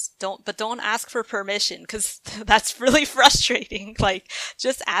questions. Don't ask for permission because that's really frustrating. Like,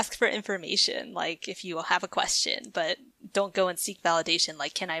 just ask for information. Like, if you have a question, but don't go and seek validation.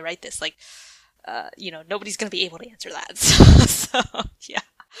 Like, can I write this? Like, nobody's going to be able to answer that. So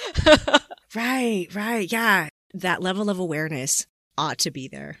yeah. Right. Yeah. That level of awareness ought to be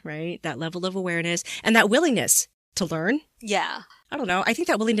there, right? That level of awareness and that willingness to learn. Yeah. I don't know. I think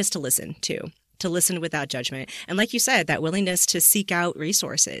that willingness to listen too, to listen without judgment. And like you said, that willingness to seek out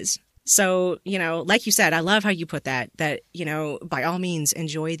resources. So, like you said, I love how you put that, by all means,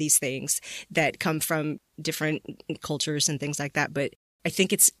 enjoy these things that come from different cultures and things like that. But I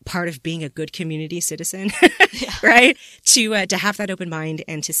think it's part of being a good community citizen, right? To have that open mind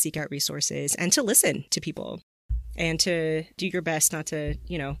and to seek out resources and to listen to people and to do your best not to,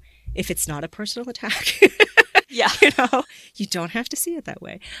 if it's not a personal attack, Yeah. You don't have to see it that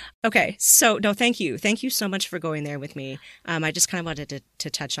way. Okay. So no, thank you. Thank you so much for going there with me. I just kind of wanted to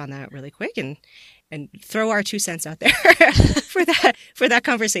touch on that really quick and throw our 2 cents out there for that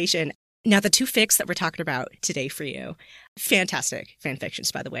conversation. Now, the 2 fics that we're talking about today for you, fantastic fan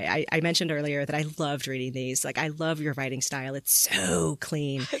fictions, by the way. I mentioned earlier that I loved reading these. Like, I love your writing style. It's so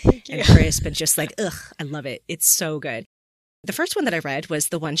clean and crisp and just like, I love it. It's so good. The first one that I read was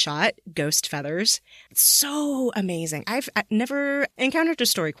the one-shot, Ghost Feathers. It's so amazing. I've never encountered a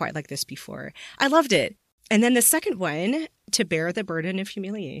story quite like this before. I loved it. And then the second one, To Bear the Burden of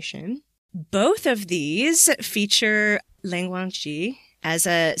Humiliation. Both of these feature DragongirlG as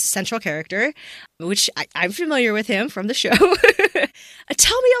a central character, which I'm familiar with him from the show.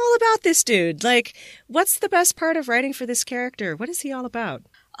 Tell me all about this dude. Like, what's the best part of writing for this character? What is he all about?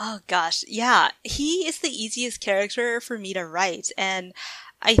 Oh gosh, yeah. He is the easiest character for me to write, and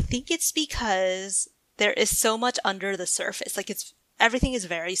I think it's because there is so much under the surface. Like, everything is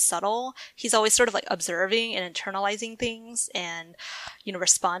very subtle. He's always sort of like observing and internalizing things and,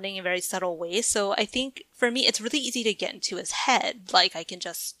 responding in very subtle ways. So I think for me, it's really easy to get into his head. Like, I can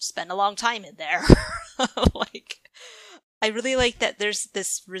just spend a long time in there. Like, I really like that there's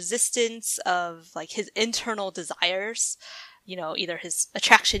this resistance of like his internal desires, either his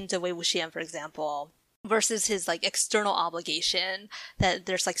attraction to Wei Wuxian, for example, versus his like external obligation, that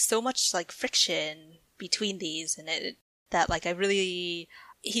there's like so much like friction between these, and that like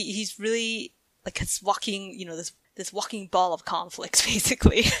he's really like this walking, this walking ball of conflict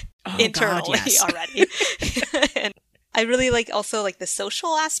basically internally. God, yes. Already. And I really like also like the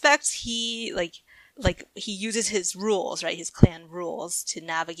social aspects. He uses his rules, right? His clan rules to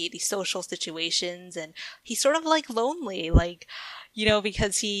navigate these social situations. And he's sort of like lonely, like,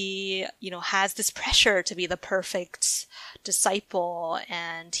 because he, has this pressure to be the perfect disciple.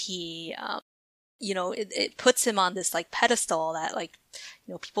 And he, it puts him on this like pedestal that like,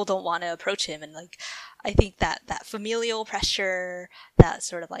 people don't want to approach him. And like, I think that familial pressure, that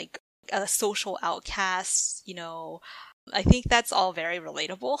sort of like a social outcast, I think that's all very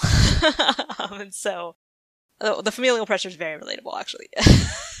relatable. And so the familial pressure is very relatable, actually,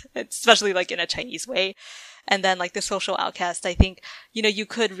 especially like in a Chinese way. And then like the social outcast, I think, you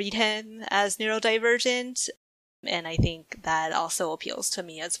could read him as neurodivergent. And I think that also appeals to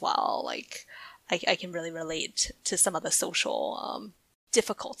me as well. Like, I can really relate to some of the social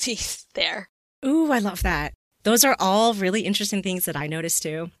difficulties there. Ooh, I love that. Those are all really interesting things that I noticed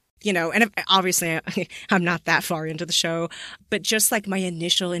too. And obviously I'm not that far into the show, but just like my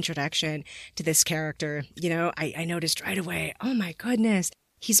initial introduction to this character, I noticed right away, oh my goodness,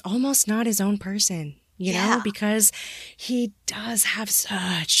 he's almost not his own person, because he does have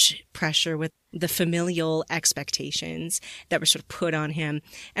such pressure with the familial expectations that were sort of put on him.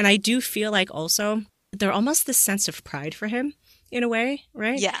 And I do feel like also they're almost this sense of pride for him in a way,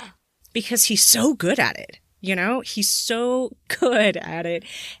 right? Yeah. Because he's so good at it. He's so good at it.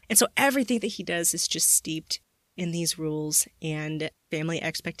 And so everything that he does is just steeped in these rules and family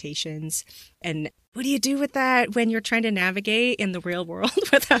expectations. And what do you do with that when you're trying to navigate in the real world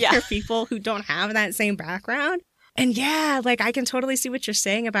with other people who don't have that same background? And like I can totally see what you're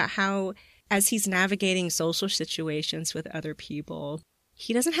saying about how as he's navigating social situations with other people,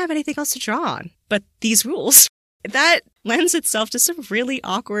 he doesn't have anything else to draw on but these rules. That lends itself to some really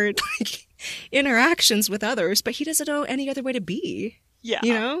awkward interactions with others, but he doesn't know any other way to be.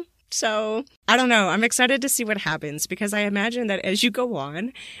 Yeah. So I don't know. I'm excited to see what happens because I imagine that as you go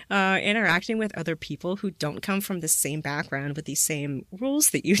on interacting with other people who don't come from the same background with these same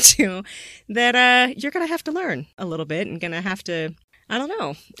rules that you do, that you're going to have to learn a little bit and going to have to, I don't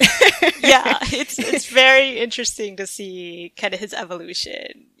know. Yeah, it's very interesting to see kind of his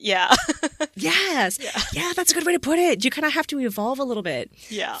evolution. Yeah. Yes. Yeah, that's a good way to put it. You kind of have to evolve a little bit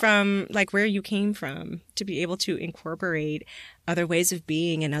from like where you came from to be able to incorporate other ways of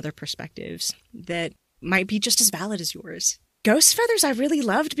being and other perspectives that might be just as valid as yours. Ghost Feathers I really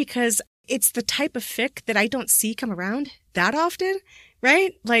loved because it's the type of fic that I don't see come around that often,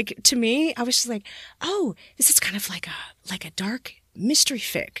 right? Like to me, I was just like, oh, this is kind of like a dark mystery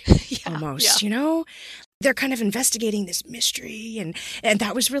fic almost, They're kind of investigating this mystery and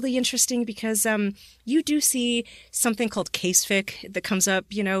that was really interesting because you do see something called case fic that comes up,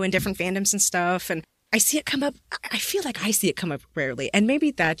 in different fandoms and stuff, and I see it come up. I feel like I see it come up rarely, and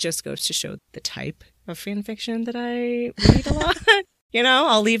maybe that just goes to show the type of fan fiction that I read a lot.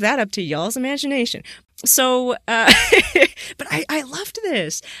 I'll leave that up to y'all's imagination. So, but I loved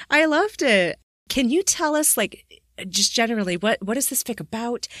this. I loved it. Can you tell us, like, just generally, what is this fic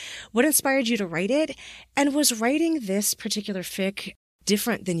about? What inspired you to write it? And was writing this particular fic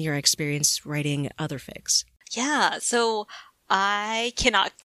different than your experience writing other fics? Yeah, so I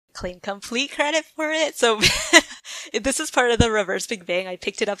cannot claim complete credit for it. So this is part of the reverse Big Bang. I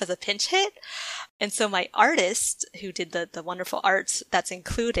picked it up as a pinch hit. And so my artist who did the wonderful art that's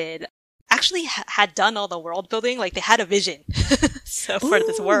included actually had done all the world building. Like they had a vision so for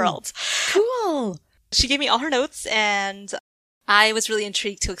this world. Cool. She gave me all her notes and I was really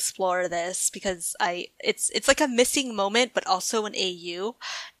intrigued to explore this because it's like a missing moment, but also an AU.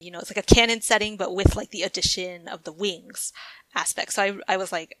 You know, it's like a canon setting, but with like the addition of the wings aspect. So I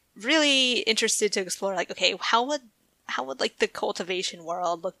was like really interested to explore like, okay, how would like the cultivation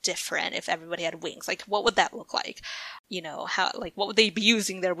world look different if everybody had wings? Like what would that look like? You know, what would they be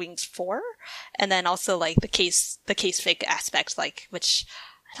using their wings for? And then also like the case fic aspect, like, which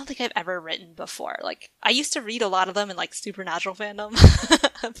I don't think I've ever written before. Like, I used to read a lot of them in, like, Supernatural fandom.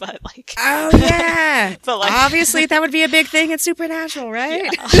 But, like... Oh, yeah! But, like... Obviously, that would be a big thing in Supernatural, right?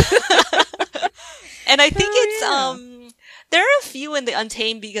 Yeah. And I think there are a few in the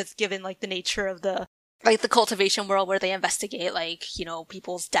Untamed because given, like, the nature of the cultivation world where they investigate, like, you know,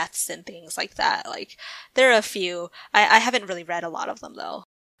 people's deaths and things like that. Like, there are a few. I haven't really read a lot of them, though.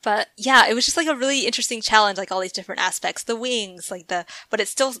 But yeah, it was just like a really interesting challenge, like all these different aspects, the wings, but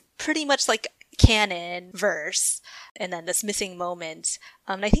it's still pretty much like canon verse. And then this missing moment.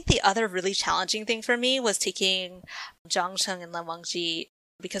 And I think the other really challenging thing for me was taking Zhang Sheng and DragongirlG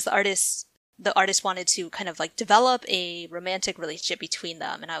because the artist wanted to kind of like develop a romantic relationship between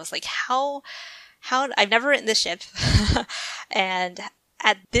them. And I was like, how I've never written this ship. And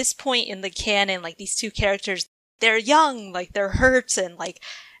at this point in the canon, like these two characters, they're young, like they're hurt and like,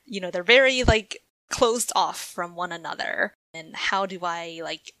 you know, they're very like closed off from one another. And how do I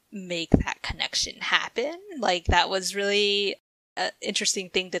like make that connection happen? Like that was really an interesting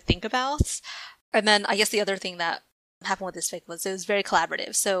thing to think about. And then I guess the other thing that happened with this fic was it was very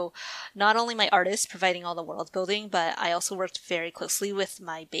collaborative. So not only my artist providing all the world building, but I also worked very closely with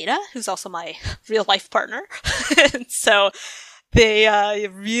my beta, who's also my real life partner. And so they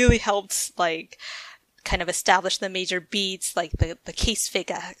really helped like kind of establish the major beats, like the case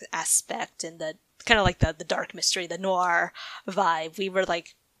fic aspect and the kind of like the dark mystery, the noir vibe. We were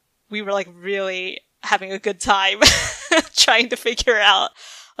like really having a good time trying to figure out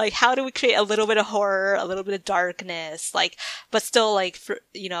like how do we create a little bit of horror, a little bit of darkness, like but still like for,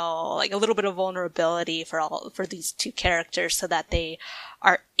 you know, like a little bit of vulnerability for these two characters so that they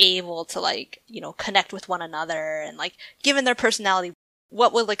are able to like, you know, connect with one another and like given their personality,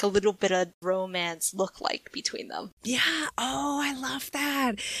 what would like a little bit of romance look like between them? Yeah. Oh, I love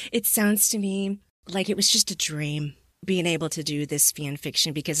that. It sounds to me like it was just a dream being able to do this fan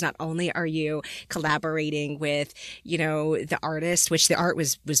fiction because not only are you collaborating with, you know, the artist, which the art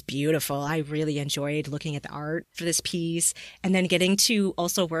was beautiful. I really enjoyed looking at the art for this piece and then getting to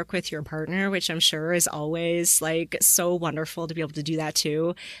also work with your partner, which I'm sure is always like so wonderful to be able to do that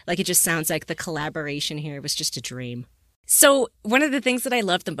too. Like it just sounds like the collaboration here was just a dream. So one of the things that I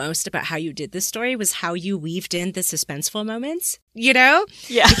loved the most about how you did this story was how you weaved in the suspenseful moments, you know?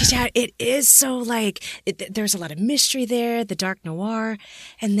 Yeah. Because yeah, it is so like, there's a lot of mystery there, the dark noir,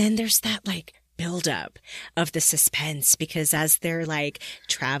 and then there's that like buildup of the suspense because as they're like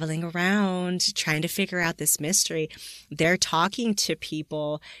traveling around trying to figure out this mystery, they're talking to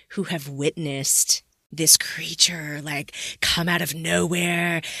people who have witnessed this creature like come out of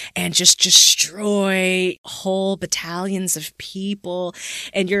nowhere and just destroy whole battalions of people.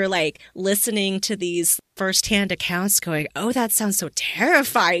 And you're like listening to these firsthand accounts going, oh, that sounds so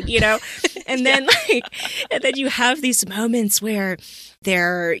terrifying, you know? And then and then you have these moments where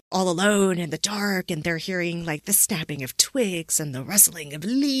they're all alone in the dark and they're hearing like the snapping of twigs and the rustling of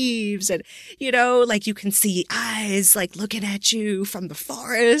leaves. And, you know, like you can see eyes like looking at you from the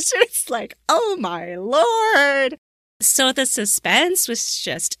forest. And it's like, oh my Lord. So the suspense was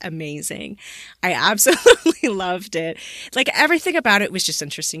just amazing. I absolutely loved it. Like everything about it was just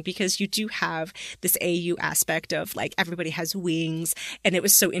interesting because you do have this AU aspect of like everybody has wings. And it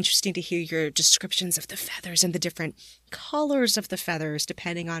was so interesting to hear your descriptions of the feathers and the different colors of the feathers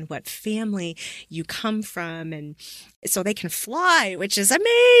depending on what family you come from. And so they can fly, which is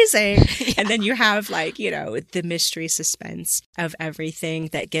amazing. Yeah. And then you have like, you know, the mystery suspense of everything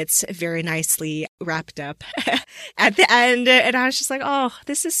that gets very nicely wrapped up at the end. And I was just like, oh,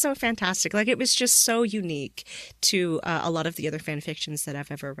 this is so fantastic. Like it was just so unique to a lot of the other fan fictions that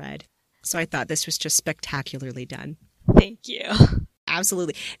I've ever read. So I thought this was just spectacularly done. Thank you.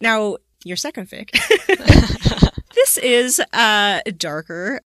 Absolutely. Now, your second fic. This is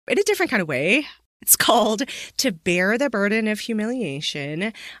darker in a different kind of way. It's called To Bear the Burden of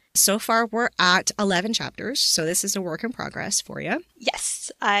Humiliation. So far, we're at 11 chapters, so this is a work in progress for you.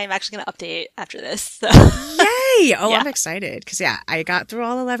 Yes, I'm actually going to update after this. So. Yay! Oh, yeah. I'm excited because, I got through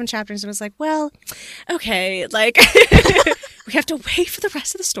all 11 chapters and was like, well, okay, like, we have to wait for the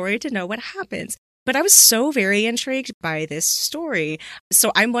rest of the story to know what happens. But I was so very intrigued by this story.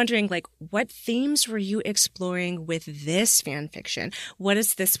 So I'm wondering, like, what themes were you exploring with this fan fiction? What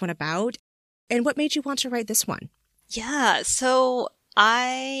is this one about? And what made you want to write this one? Yeah, so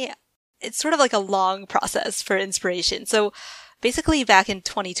it's sort of like a long process for inspiration. So basically back in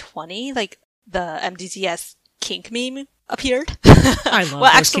 2020, like the MDTS kink meme appeared. I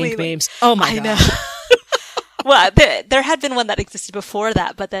love those kink memes. Oh my God. Well, there had been one that existed before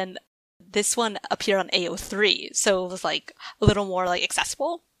that, but then this one appeared on AO3. So it was like a little more like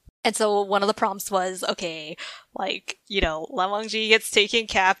accessible. And so one of the prompts was, okay, like, DragongirlG gets taken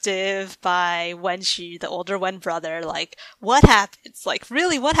captive by Wenxu, the older Wen brother. Like, what happens? Like,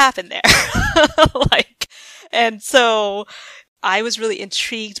 really, what happened there? And so I was really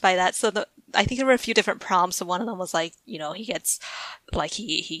intrigued by that. So I think there were a few different prompts. So one of them was like, he gets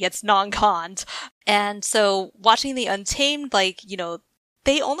non-conned. And so watching the Untamed, like,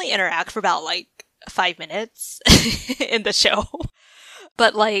 they only interact for about like 5 minutes in the show.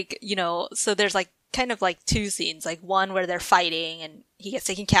 But so there's like kind of like two scenes, like one where they're fighting and he gets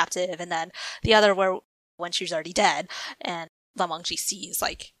taken captive, and then the other where when she's already dead and DragongirlG sees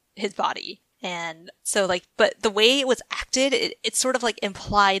like his body. And so like, but the way it was acted, it sort of like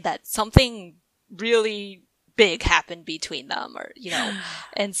implied that something really big happened between them, or,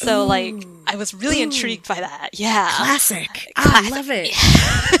 and so like, I was really intrigued by that. Yeah. Classic. I love it.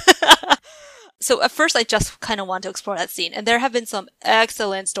 So at first I just kind of want to explore that scene, and there have been some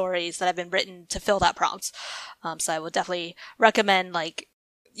excellent stories that have been written to fill that prompt. So I would definitely recommend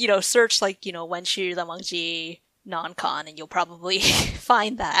search Wenxu, DragongirlG, non-con, and you'll probably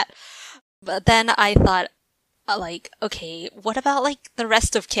find that. But then I thought, okay, what about the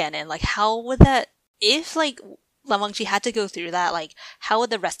rest of canon? Like, how would that, if DragongirlG had to go through that, how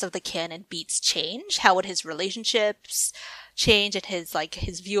would the rest of the canon beats change? How would his relationships change and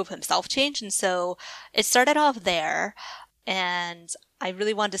his view of himself change? And so it started off there, and I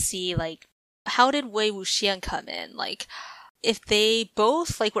really wanted to see how did Wei Wuxian come in? If they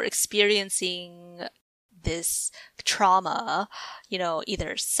both were experiencing this trauma,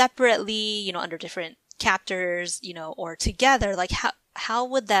 either separately, under different chapters, or together, how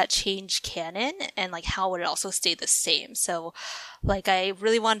would that change canon, and how would it also stay the same? So I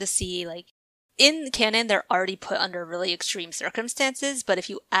really wanted to see in canon, they're already put under really extreme circumstances, but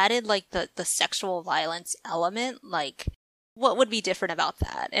if you added the sexual violence element, what would be different about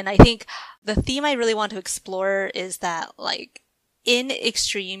that? And I think the theme I really want to explore is that in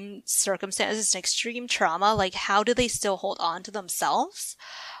extreme circumstances and extreme trauma, how do they still hold on to themselves?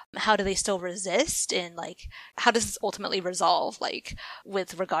 How do they still resist? And how does this ultimately resolve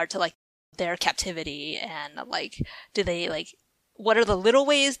with regard to their captivity? And do they what are the little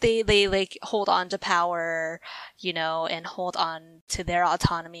ways they hold on to power, and hold on to their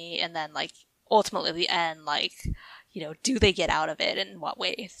autonomy, and then ultimately the end, do they get out of it, and in what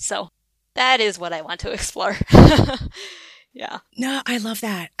way? So that is what I want to explore. Yeah. No, I love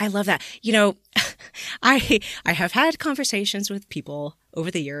that. I love that. I have had conversations with people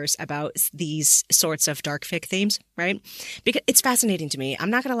over the years about these sorts of dark fic themes, right? Because it's fascinating to me. I'm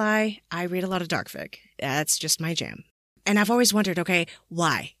not going to lie. I read a lot of dark fic. That's just my jam. And I've always wondered, okay,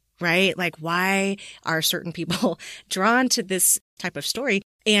 why, right? Why are certain people drawn to this type of story?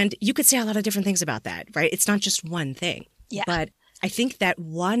 And you could say a lot of different things about that, right? It's not just one thing. Yeah. But I think that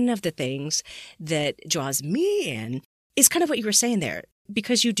one of the things that draws me in is kind of what you were saying there,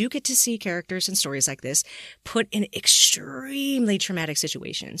 because you do get to see characters in stories like this put in extremely traumatic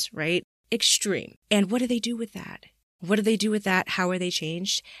situations, right? Extreme. And what do they do with that? What do they do with that? How are they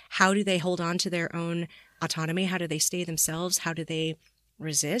changed? How do they hold on to their own autonomy? How do they stay themselves? How do they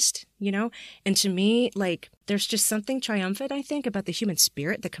resist? And to me, there's just something triumphant, I think, about the human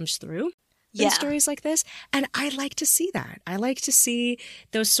spirit that comes through in stories like this. And I like to see that. I like to see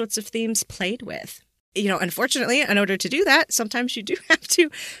those sorts of themes played with. Unfortunately, in order to do that, sometimes you do have to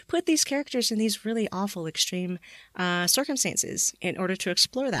put these characters in these really awful, extreme circumstances in order to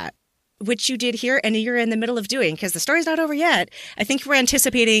explore that, which you did here, and you're in the middle of doing, because the story's not over yet. I think we're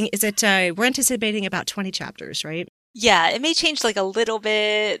anticipating, we're anticipating about 20 chapters, right? Yeah, it may change a little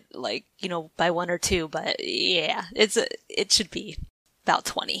bit, by one or two, but yeah, it should be about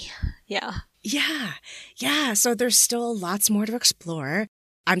 20. Yeah. Yeah. So there's still lots more to explore.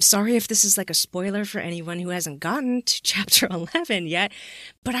 I'm sorry if this is like a spoiler for anyone who hasn't gotten to chapter 11 yet,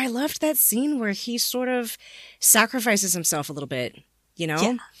 but I loved that scene where he sort of sacrifices himself a little bit, you know,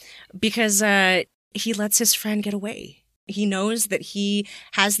 Yeah. because he lets his friend get away. He knows that he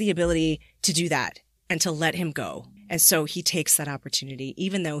has the ability to do that and to let him go. And so he takes that opportunity,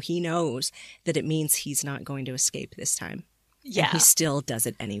 even though he knows that it means he's not going to escape this time. Yeah. And he still does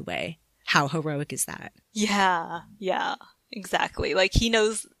it anyway. How heroic is that? Yeah. Yeah. Exactly. Like he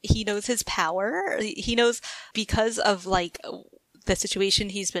knows his power. He knows because of like the situation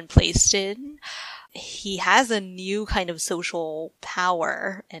he's been placed in, he has a new kind of social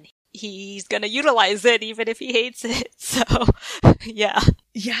power and he's going to utilize it even if he hates it. So, yeah.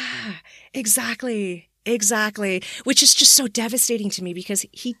 Yeah, exactly. Exactly. Which is just so devastating to me because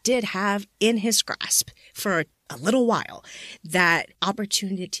he did have in his grasp for a little while that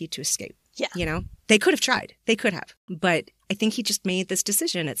opportunity to escape. Yeah. You know, they could have tried. They could have. But I think he just made this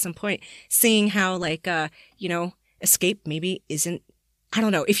decision at some point, seeing how like, you know, escape maybe isn't, I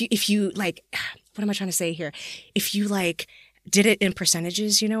don't know. If you like, what am I trying to say here? If you like did it in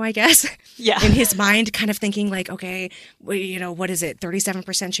percentages, you know, I guess. Yeah. In his mind, kind of thinking like, okay, well, you know, what is it?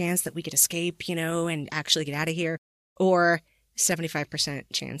 37% chance that we could escape, you know, and actually get out of here, or 75%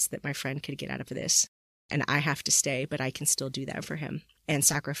 chance that my friend could get out of this and I have to stay, but I can still do that for him and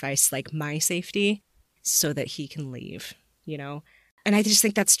sacrifice like my safety so that he can leave, you know? And I just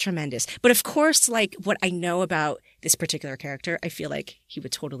think that's tremendous. But of course, like what I know about this particular character, I feel like he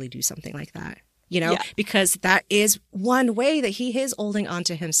would totally do something like that, you know, because that is one way that he is holding on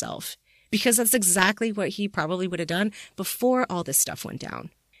to himself, because that's exactly what he probably would have done before all this stuff went down.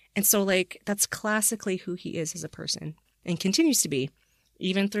 And so like, that's classically who he is as a person and continues to be,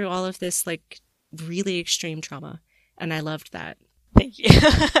 even through all of this, like really extreme trauma. And I loved that. Thank you.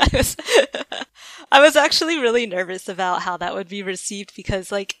 I was actually really nervous about how that would be received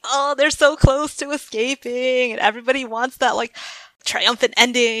because like, oh, they're so close to escaping and everybody wants that like triumphant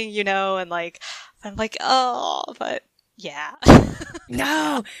ending, you know, and like, I'm like, oh, but yeah.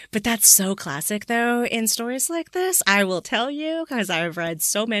 No, but that's so classic though in stories like this. I will tell you, because I've read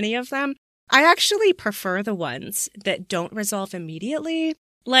so many of them. I actually prefer the ones that don't resolve immediately.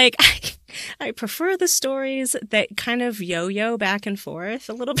 Like, I prefer the stories that kind of yo-yo back and forth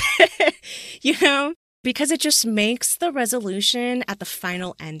a little bit, you know, because it just makes the resolution at the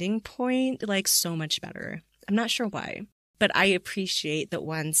final ending point, like, so much better. I'm not sure why, but I appreciate the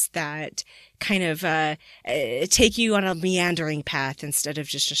ones that kind of take you on a meandering path instead of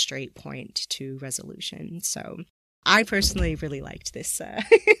just a straight point to resolution. So I personally really liked this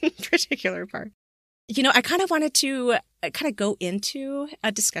particular part. You know, I kind of wanted to kind of go into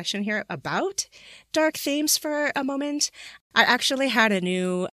a discussion here about dark themes for a moment. I actually had a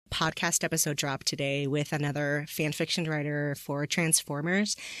new podcast episode drop today with another fanfiction writer for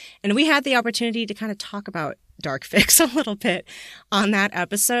Transformers, and we had the opportunity to kind of talk about dark fics a little bit on that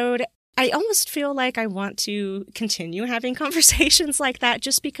episode. I almost feel like I want to continue having conversations like that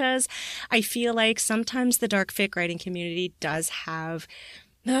just because I feel like sometimes the dark fic writing community does have...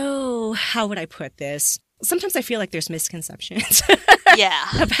 Oh, how would I put this? Sometimes I feel like there's misconceptions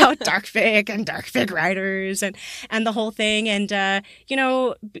about dark fic writers and the whole thing. And, you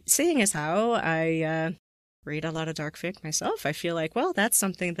know, seeing as how I read a lot of dark fic myself, I feel like, well, that's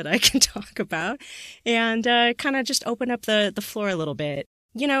something that I can talk about and kind of just open up the floor a little bit,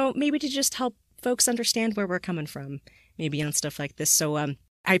 you know, maybe to just help folks understand where we're coming from, maybe on stuff like this. So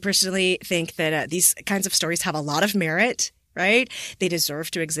I personally think that these kinds of stories have a lot of merit. Right? They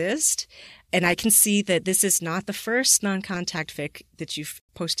deserve to exist. And I can see that this is not the first non-contact fic that you've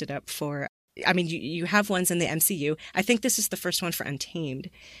posted up for. I mean, you have ones in the MCU. I think this is the first one for Untamed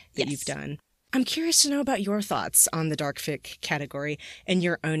that you've done. I'm curious to know about your thoughts on the dark fic category and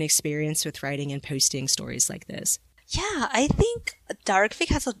your own experience with writing and posting stories like this. Yeah, I think dark fic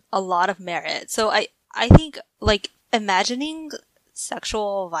has a lot of merit. So I think like imagining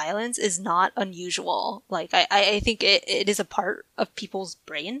sexual violence is not unusual. Like, I think it is a part of people's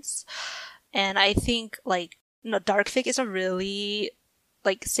brains. And I think, like, you know, dark fic is a really,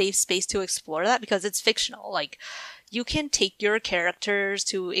 like, safe space to explore that because it's fictional. Like, you can take your characters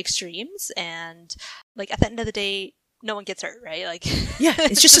to extremes and, like, at the end of the day, no one gets hurt, right? Like, yeah,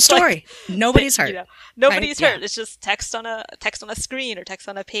 it's just a story. Like, nobody's hurt. You know, nobody's hurt. Yeah. It's just text on a screen or text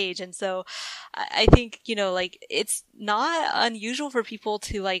on a page. And so I think, you know, like it's not unusual for people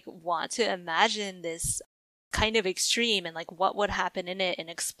to like want to imagine this kind of extreme and like what would happen in it and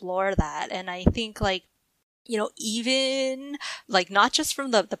explore that. And I think like, you know, even like not just from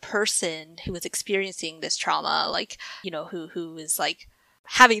the person who is experiencing this trauma, like, you know, who is like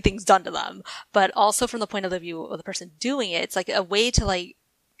having things done to them, but also from the point of view of the person doing it. It's like a way to like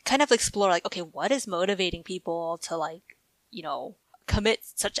kind of explore like, okay, what is motivating people to like, commit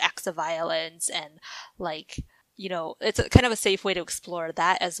such acts of violence, and like, it's a kind of a safe way to explore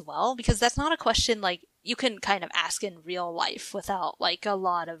that as well, because that's not a question like you can kind of ask in real life without like a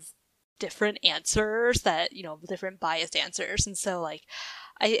lot of different answers that, different biased answers. And so like,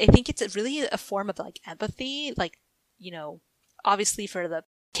 I think it's really a form of like empathy, like, obviously for the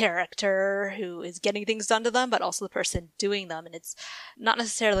character who is getting things done to them, but also the person doing them. And it's not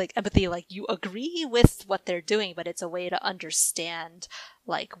necessarily like empathy, like you agree with what they're doing, but it's a way to understand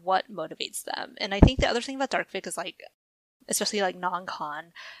like what motivates them. And I think the other thing about darkfic is like, especially like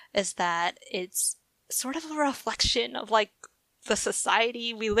non-con, is that it's sort of a reflection of like the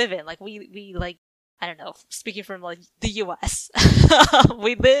society we live in. Like we like, I don't know, speaking from like the US,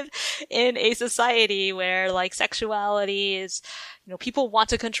 we live in a society where like sexuality is, people want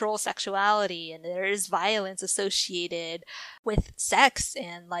to control sexuality, and there is violence associated with sex,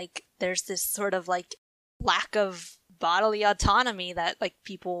 and like there's this sort of like lack of bodily autonomy that like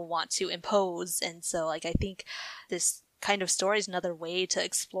people want to impose. And so like I think this kind of story is another way to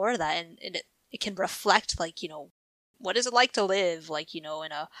explore that, and it can reflect like, what is it like to live like,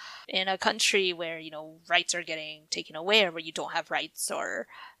 in a country where, rights are getting taken away, or where you don't have rights or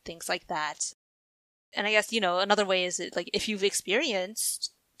things like that. And I guess, another way is it, like if you've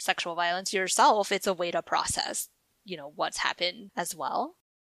experienced sexual violence yourself, it's a way to process, what's happened as well.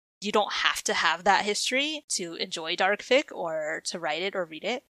 You don't have to have that history to enjoy darkfic or to write it or read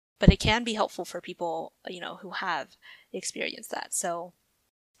it, but it can be helpful for people, who have experienced that. So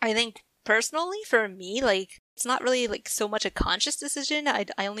I think personally for me, like, it's not really like so much a conscious decision. I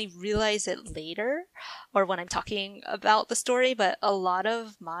only realize it later, or when I'm talking about the story, but a lot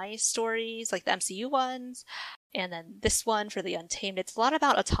of my stories, like the MCU ones, and then this one for the Untamed, it's a lot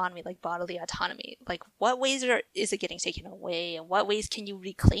about autonomy, like bodily autonomy. Like what ways is it getting taken away, and what ways can you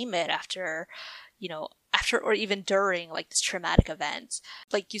reclaim it after or even during like this traumatic event.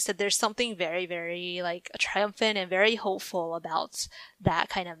 Like you said, there's something very, very like triumphant and very hopeful about that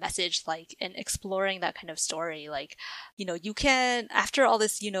kind of message, like, and exploring that kind of story. Like, you can, after all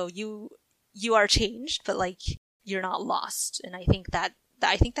this, you are changed, but like you're not lost. And I think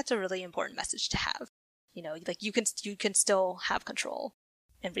that's a really important message to have. Like you can still have control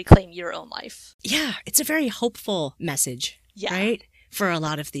and reclaim your own life. Yeah, it's a very hopeful message, right? For a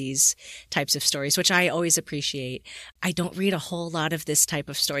lot of these types of stories, which I always appreciate. I don't read a whole lot of this type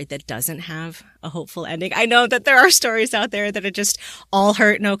of story that doesn't have a hopeful ending. I know that there are stories out there that are just all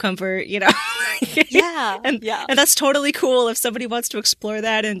hurt, no comfort, Yeah. And that's totally cool if somebody wants to explore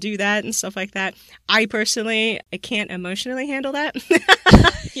that and do that and stuff like that. I personally can't emotionally handle that.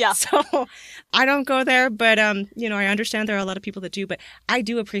 Yeah. So I don't go there, but, I understand there are a lot of people that do, but I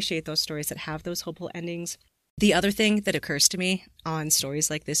do appreciate those stories that have those hopeful endings. The other thing that occurs to me on stories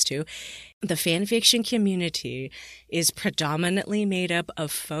like this too, the fanfiction community is predominantly made up of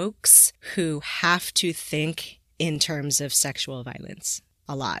folks who have to think in terms of sexual violence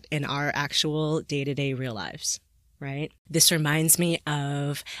a lot in our actual day-to-day real lives, right? This reminds me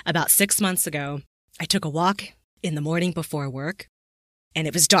of about 6 months ago, I took a walk in the morning before work, and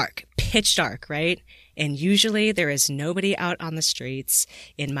it was dark, pitch dark, right? And usually there is nobody out on the streets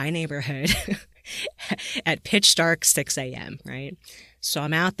in my neighborhood at pitch dark 6 a.m., right? So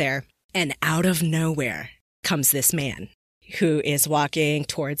I'm out there, and out of nowhere comes this man who is walking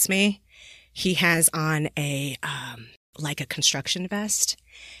towards me. He has on a construction vest,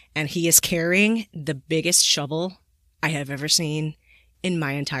 and he is carrying the biggest shovel I have ever seen in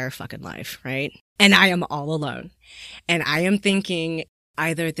my entire fucking life, right? And I am all alone. And I am thinking,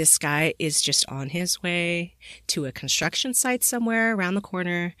 either this guy is just on his way to a construction site somewhere around the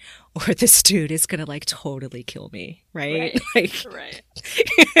corner, or this dude is going to like totally kill me, right? Right.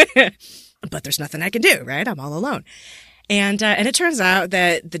 But there's nothing I can do, right? I'm all alone. And it turns out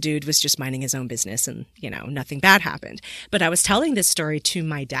that the dude was just minding his own business, and, nothing bad happened. But I was telling this story to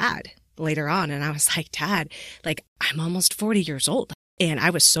my dad later on, and I was like, Dad, like, I'm almost 40 years old, and I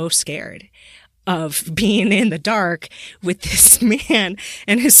was so scared of being in the dark with this man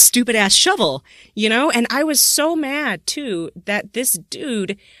and his stupid ass shovel, And I was so mad too that this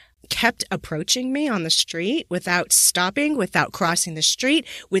dude kept approaching me on the street without stopping, without crossing the street,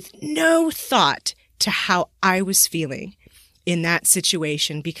 with no thought to how I was feeling in that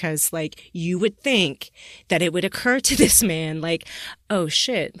situation, because like you would think that it would occur to this man like, oh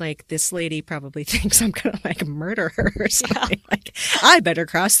shit, like this lady probably thinks I'm gonna like murder her or something. Yeah. Like I better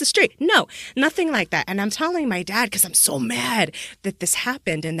cross the street. No, nothing like that. And I'm telling my dad because I'm so mad that this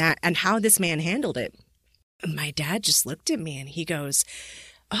happened and how this man handled it. My dad just looked at me and he goes,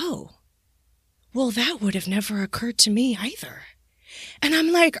 oh, well, that would have never occurred to me either. And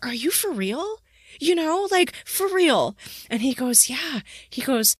I'm like, are you for real? You know, like for real. And he goes, yeah. He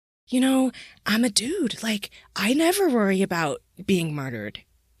goes, you know, I'm a dude. Like, I never worry about being murdered,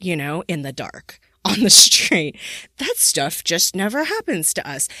 you know, in the dark on the street. That stuff just never happens to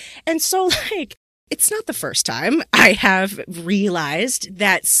us. And so, like, it's not the first time I have realized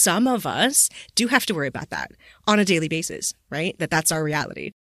that some of us do have to worry about that on a daily basis, right? That's our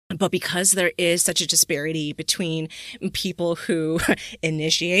reality. But because there is such a disparity between people who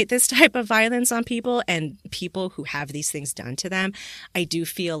initiate this type of violence on people and people who have these things done to them, I do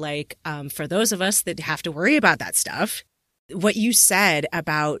feel like for those of us that have to worry about that stuff, what you said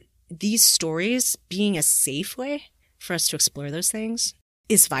about these stories being a safe way for us to explore those things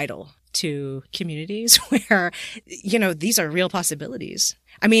is vital to communities where, you know, these are real possibilities.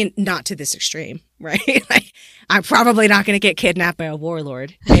 I mean, not to this extreme, right? Like, I'm probably not going to get kidnapped by a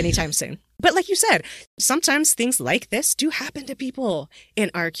warlord anytime soon. But like you said, sometimes things like this do happen to people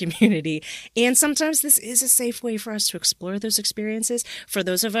in our community. And sometimes this is a safe way for us to explore those experiences. For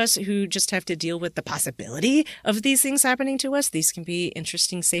those of us who just have to deal with the possibility of these things happening to us, these can be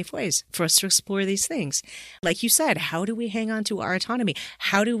interesting, safe ways for us to explore these things. Like you said, how do we hang on to our autonomy?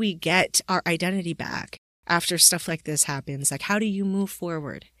 How do we get our identity back after stuff like this happens? Like, how do you move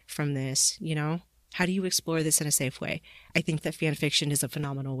forward from this, you know? How do you explore this in a safe way? I think that fan fiction is a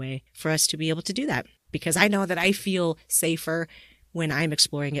phenomenal way for us to be able to do that, because I know that I feel safer when I'm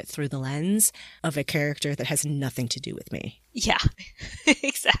exploring it through the lens of a character that has nothing to do with me. Yeah,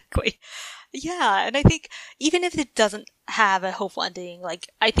 exactly. Yeah, and I think even if it doesn't have a hopeful ending, like,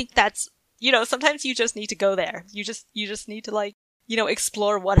 I think that's, you know, sometimes you just need to go there. You just need to, like, you know,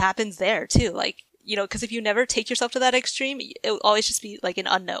 explore what happens there too. Like, you know, because if you never take yourself to that extreme, it will always just be like an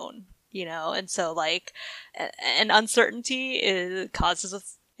unknown. You know, and so, like, an uncertainty causes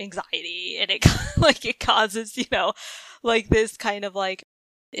us anxiety, and it causes, you know, like this kind of, like,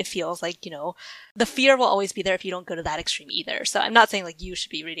 it feels like, you know, the fear will always be there if you don't go to that extreme either. So I'm not saying, like, you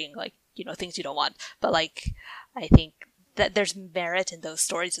should be reading, like, you know, things you don't want, but, like, I think that there's merit in those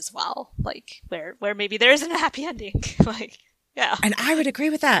stories as well, like, where maybe there isn't a happy ending, like. Yeah. And I would agree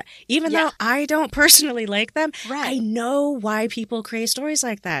with that. Even though I don't personally like them, right. I know why people create stories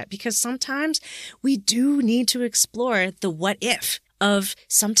like that, because sometimes we do need to explore the what if of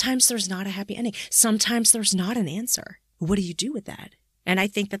sometimes there's not a happy ending. Sometimes there's not an answer. What do you do with that? And I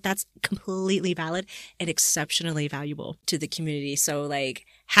think that that's completely valid and exceptionally valuable to the community. So, like,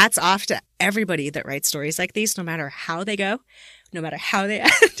 hats off to everybody that writes stories like these, no matter how they go, no matter how they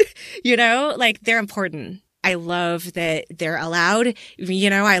end, you know, like, they're important. I love that they're allowed. You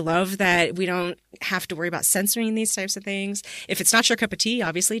know, I love that we don't have to worry about censoring these types of things. If it's not your cup of tea,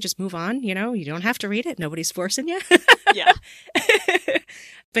 obviously just move on. You know, you don't have to read it. Nobody's forcing you. Yeah.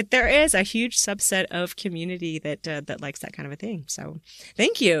 But there is a huge subset of community that likes that kind of a thing. So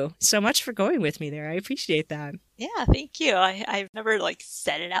thank you so much for going with me there. I appreciate that. Yeah, thank you. I've never, like,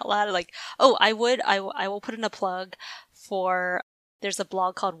 said it out loud. Like, oh, I will put in a plug for... There's a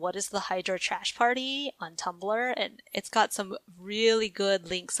blog called What is the Hydra Trash Party on Tumblr, and it's got some really good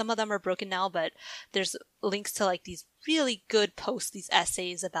links. Some of them are broken now, but there's links to, like, these really good posts, these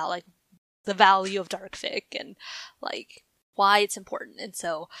essays about, like, the value of darkfic and, like, why it's important. And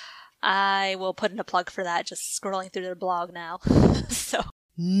so I will put in a plug for that, just scrolling through their blog now. So.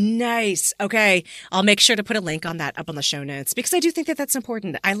 Nice. Okay. I'll make sure to put a link on that up on the show notes, because I do think that that's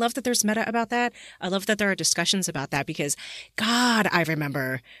important. I love that there's meta about that. I love that there are discussions about that, because God, I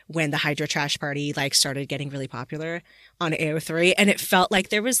remember when the Hydra Trash Party, like, started getting really popular on AO3, and it felt like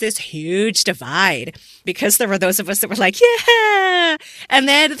there was this huge divide, because there were those of us that were like, yeah. And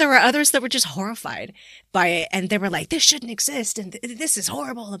then there were others that were just horrified by it. And they were like, this shouldn't exist. And this is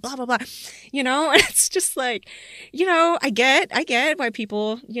horrible and blah, blah, blah. You know, and it's just like, you know, I get why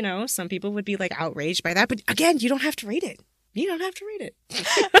people, you know, some people would be, like, outraged by that. But again, you don't have to read it. You don't have to read it.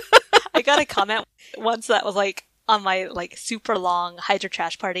 I got a comment once that was, like, on my, like, super long Hydra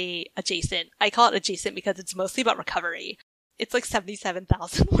Trash Party adjacent. I call it adjacent because it's mostly about recovery. It's like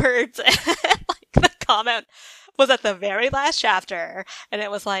 77,000 words. And, like, the comment was at the very last chapter. And it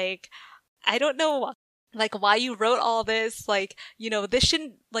was like, I don't know, like, why you wrote all this, like, you know, this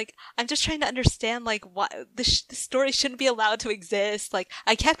shouldn't, like, I'm just trying to understand, like, why this story shouldn't be allowed to exist. Like,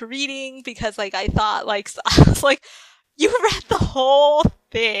 I kept reading because, like, I thought, like, so I was like, you read the whole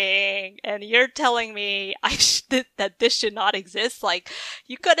thing and you're telling me that this should not exist. Like,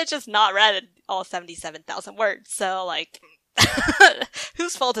 you could have just not read all 77,000 words. So, like,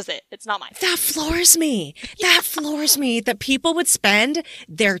 whose fault is it? It's not mine. That floors me. That floors me that people would spend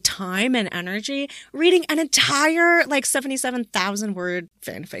their time and energy reading an entire, like, 77,000 word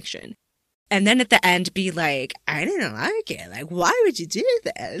fan fiction. And then at the end be like, I didn't like it. Like, why would you do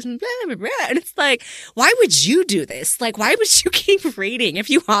this? And blah, blah, blah. And it's like, why would you do this? Like, why would you keep reading if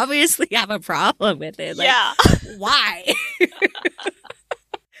you obviously have a problem with it? Like, yeah. Why?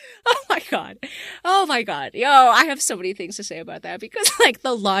 Oh my God. Oh my God. Yo, I have so many things to say about that because like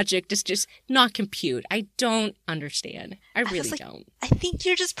the logic just not compute. I don't understand. I really don't. I think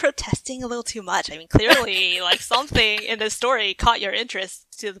you're just protesting a little too much. I mean, clearly like something in the story caught your interest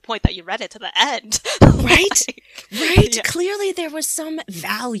to the point that you read it to the end. Right? Right? Yeah. Clearly there was some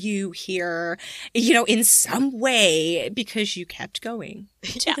value here, you know, in some way because you kept going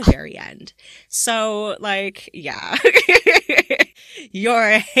to the very end. So like, yeah.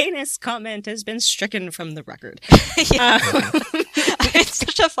 Your heinous comment has been stricken from the record. It's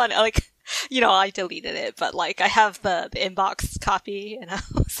such a fun, like, you know, I deleted it, but like I have the inbox copy, and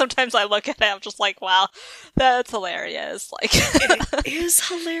sometimes I look at it, I'm just like, wow, that's hilarious. Like, it is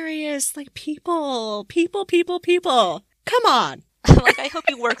hilarious. Like, people. Come on. Like, I hope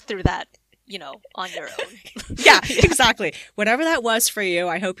you work through that, you know, on your own. Yeah, exactly. Whatever that was for you,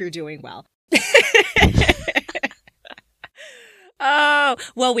 I hope you're doing well. Oh,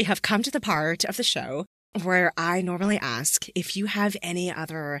 well, we have come to the part of the show where I normally ask if you have any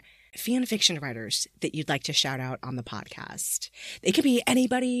other fan fiction writers that you'd like to shout out on the podcast. It could be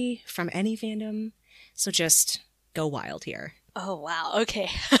anybody from any fandom, so just go wild here. Oh, wow. Okay.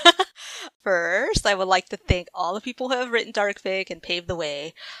 First, I would like to thank all the people who have written darkfic and paved the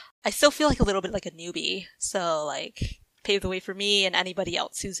way. I still feel like a little bit like a newbie, so like pave the way for me and anybody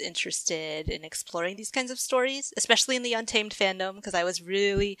else who's interested in exploring these kinds of stories, especially in the Untamed fandom, because I was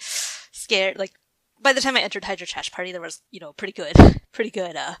really scared. Like, by the time I entered Hydra Trash Party, there was, you know, pretty good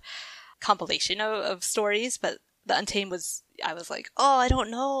compilation of stories, but the Untamed was, I was like, oh, I don't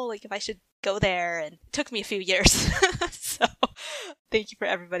know, like, if I should go there, and it took me a few years. So, thank you for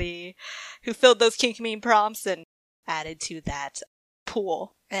everybody who filled those kink meme prompts and added to that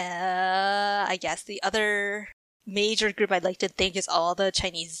pool. I guess the other major group I'd like to thank is all the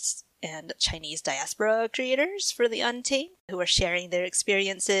Chinese and Chinese diaspora creators for the Untamed who are sharing their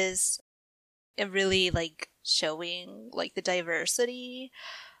experiences and really like showing like the diversity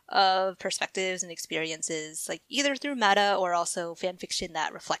of perspectives and experiences, like either through meta or also fan fiction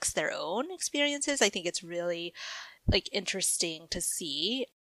that reflects their own experiences. I think it's really like interesting to see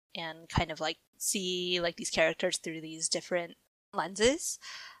and kind of like see like these characters through these different lenses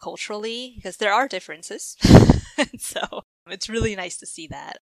culturally, because there are differences. So it's really nice to see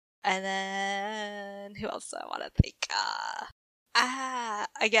that. And then who else do I want to thank?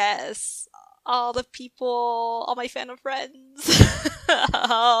 I guess all the people, all my fandom friends,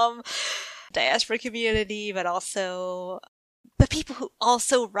 diaspora community, but also the people who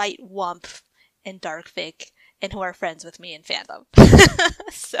also write Wump and darkfic and who are friends with me in fandom.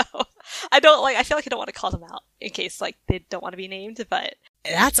 So I feel like I don't want to call them out in case like they don't want to be named, but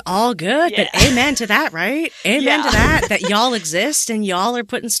that's all good. Yeah. But amen to that, right? Amen to that y'all exist and y'all are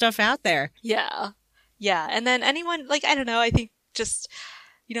putting stuff out there. Yeah. Yeah. And then anyone, like, I don't know, I think just,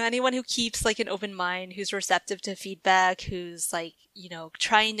 you know, anyone who keeps like an open mind, who's receptive to feedback, who's like, you know,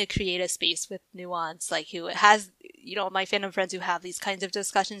 trying to create a space with nuance, like who has, you know, my fandom friends who have these kinds of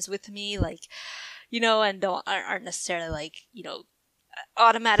discussions with me, like, you know, and aren't necessarily like, you know,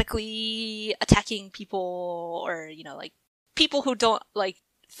 automatically attacking people, or, you know, like people who don't like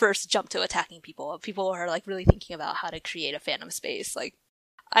first jump to attacking people who are like really thinking about how to create a fandom space. Like,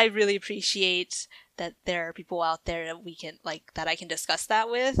 I really appreciate that there are people out there that we can like, that I can discuss that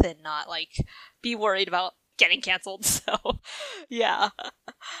with and not like be worried about getting canceled. So yeah.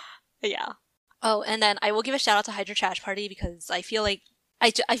 Yeah. Oh, and then I will give a shout out to Hydra Trash Party, because I feel like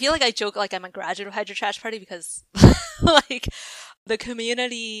I joke like I'm a graduate of Hydra Trash Party, because like the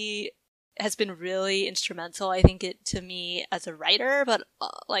community has been really instrumental, I think, to me as a writer, but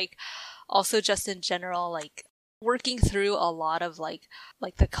like also just in general, like working through a lot of like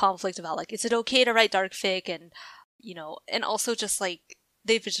the conflict about like, is it okay to write darkfic, and you know, and also just like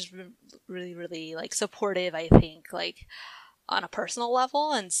they've just been really, really like supportive, I think, like on a personal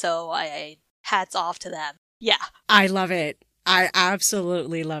level, and so I hats off to them. Yeah, I love it. I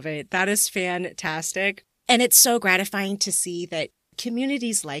absolutely love it. That is fantastic. And it's so gratifying to see that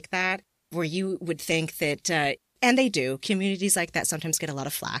communities like that, where you would think that, and they do, communities like that sometimes get a lot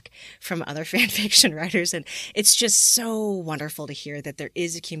of flack from other fan fiction writers. And it's just so wonderful to hear that there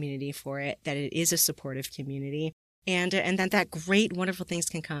is a community for it, that it is a supportive community, and that great, wonderful things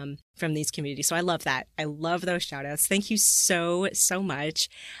can come from these communities. So I love that. I love those shout outs. Thank you so, so much.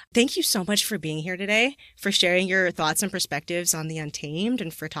 Thank you so much for being here today, for sharing your thoughts and perspectives on the Untamed,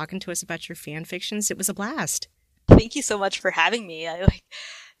 and for talking to us about your fan fictions. It was a blast. Thank you so much for having me.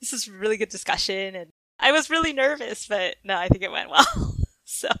 This is really good discussion, and I was really nervous, but no, I think it went well.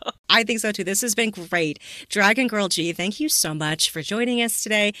 So I think so too. This has been great. DragongirlG, thank you so much for joining us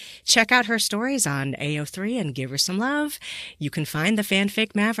today. Check out her stories on AO3 and give her some love. You can find the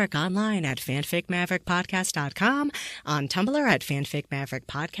Fanfic Maverick online at fanficmaverickpodcast.com, on Tumblr at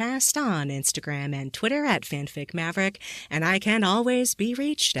fanficmaverickpodcast, on Instagram and Twitter at fanficmaverick, and I can always be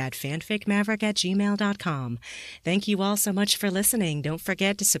reached at fanficmaverick@gmail.com. Thank you all so much for listening. Don't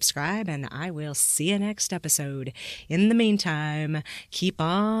forget to subscribe, and I will see you next episode. In the meantime, keep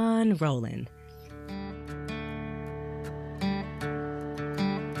on rolling.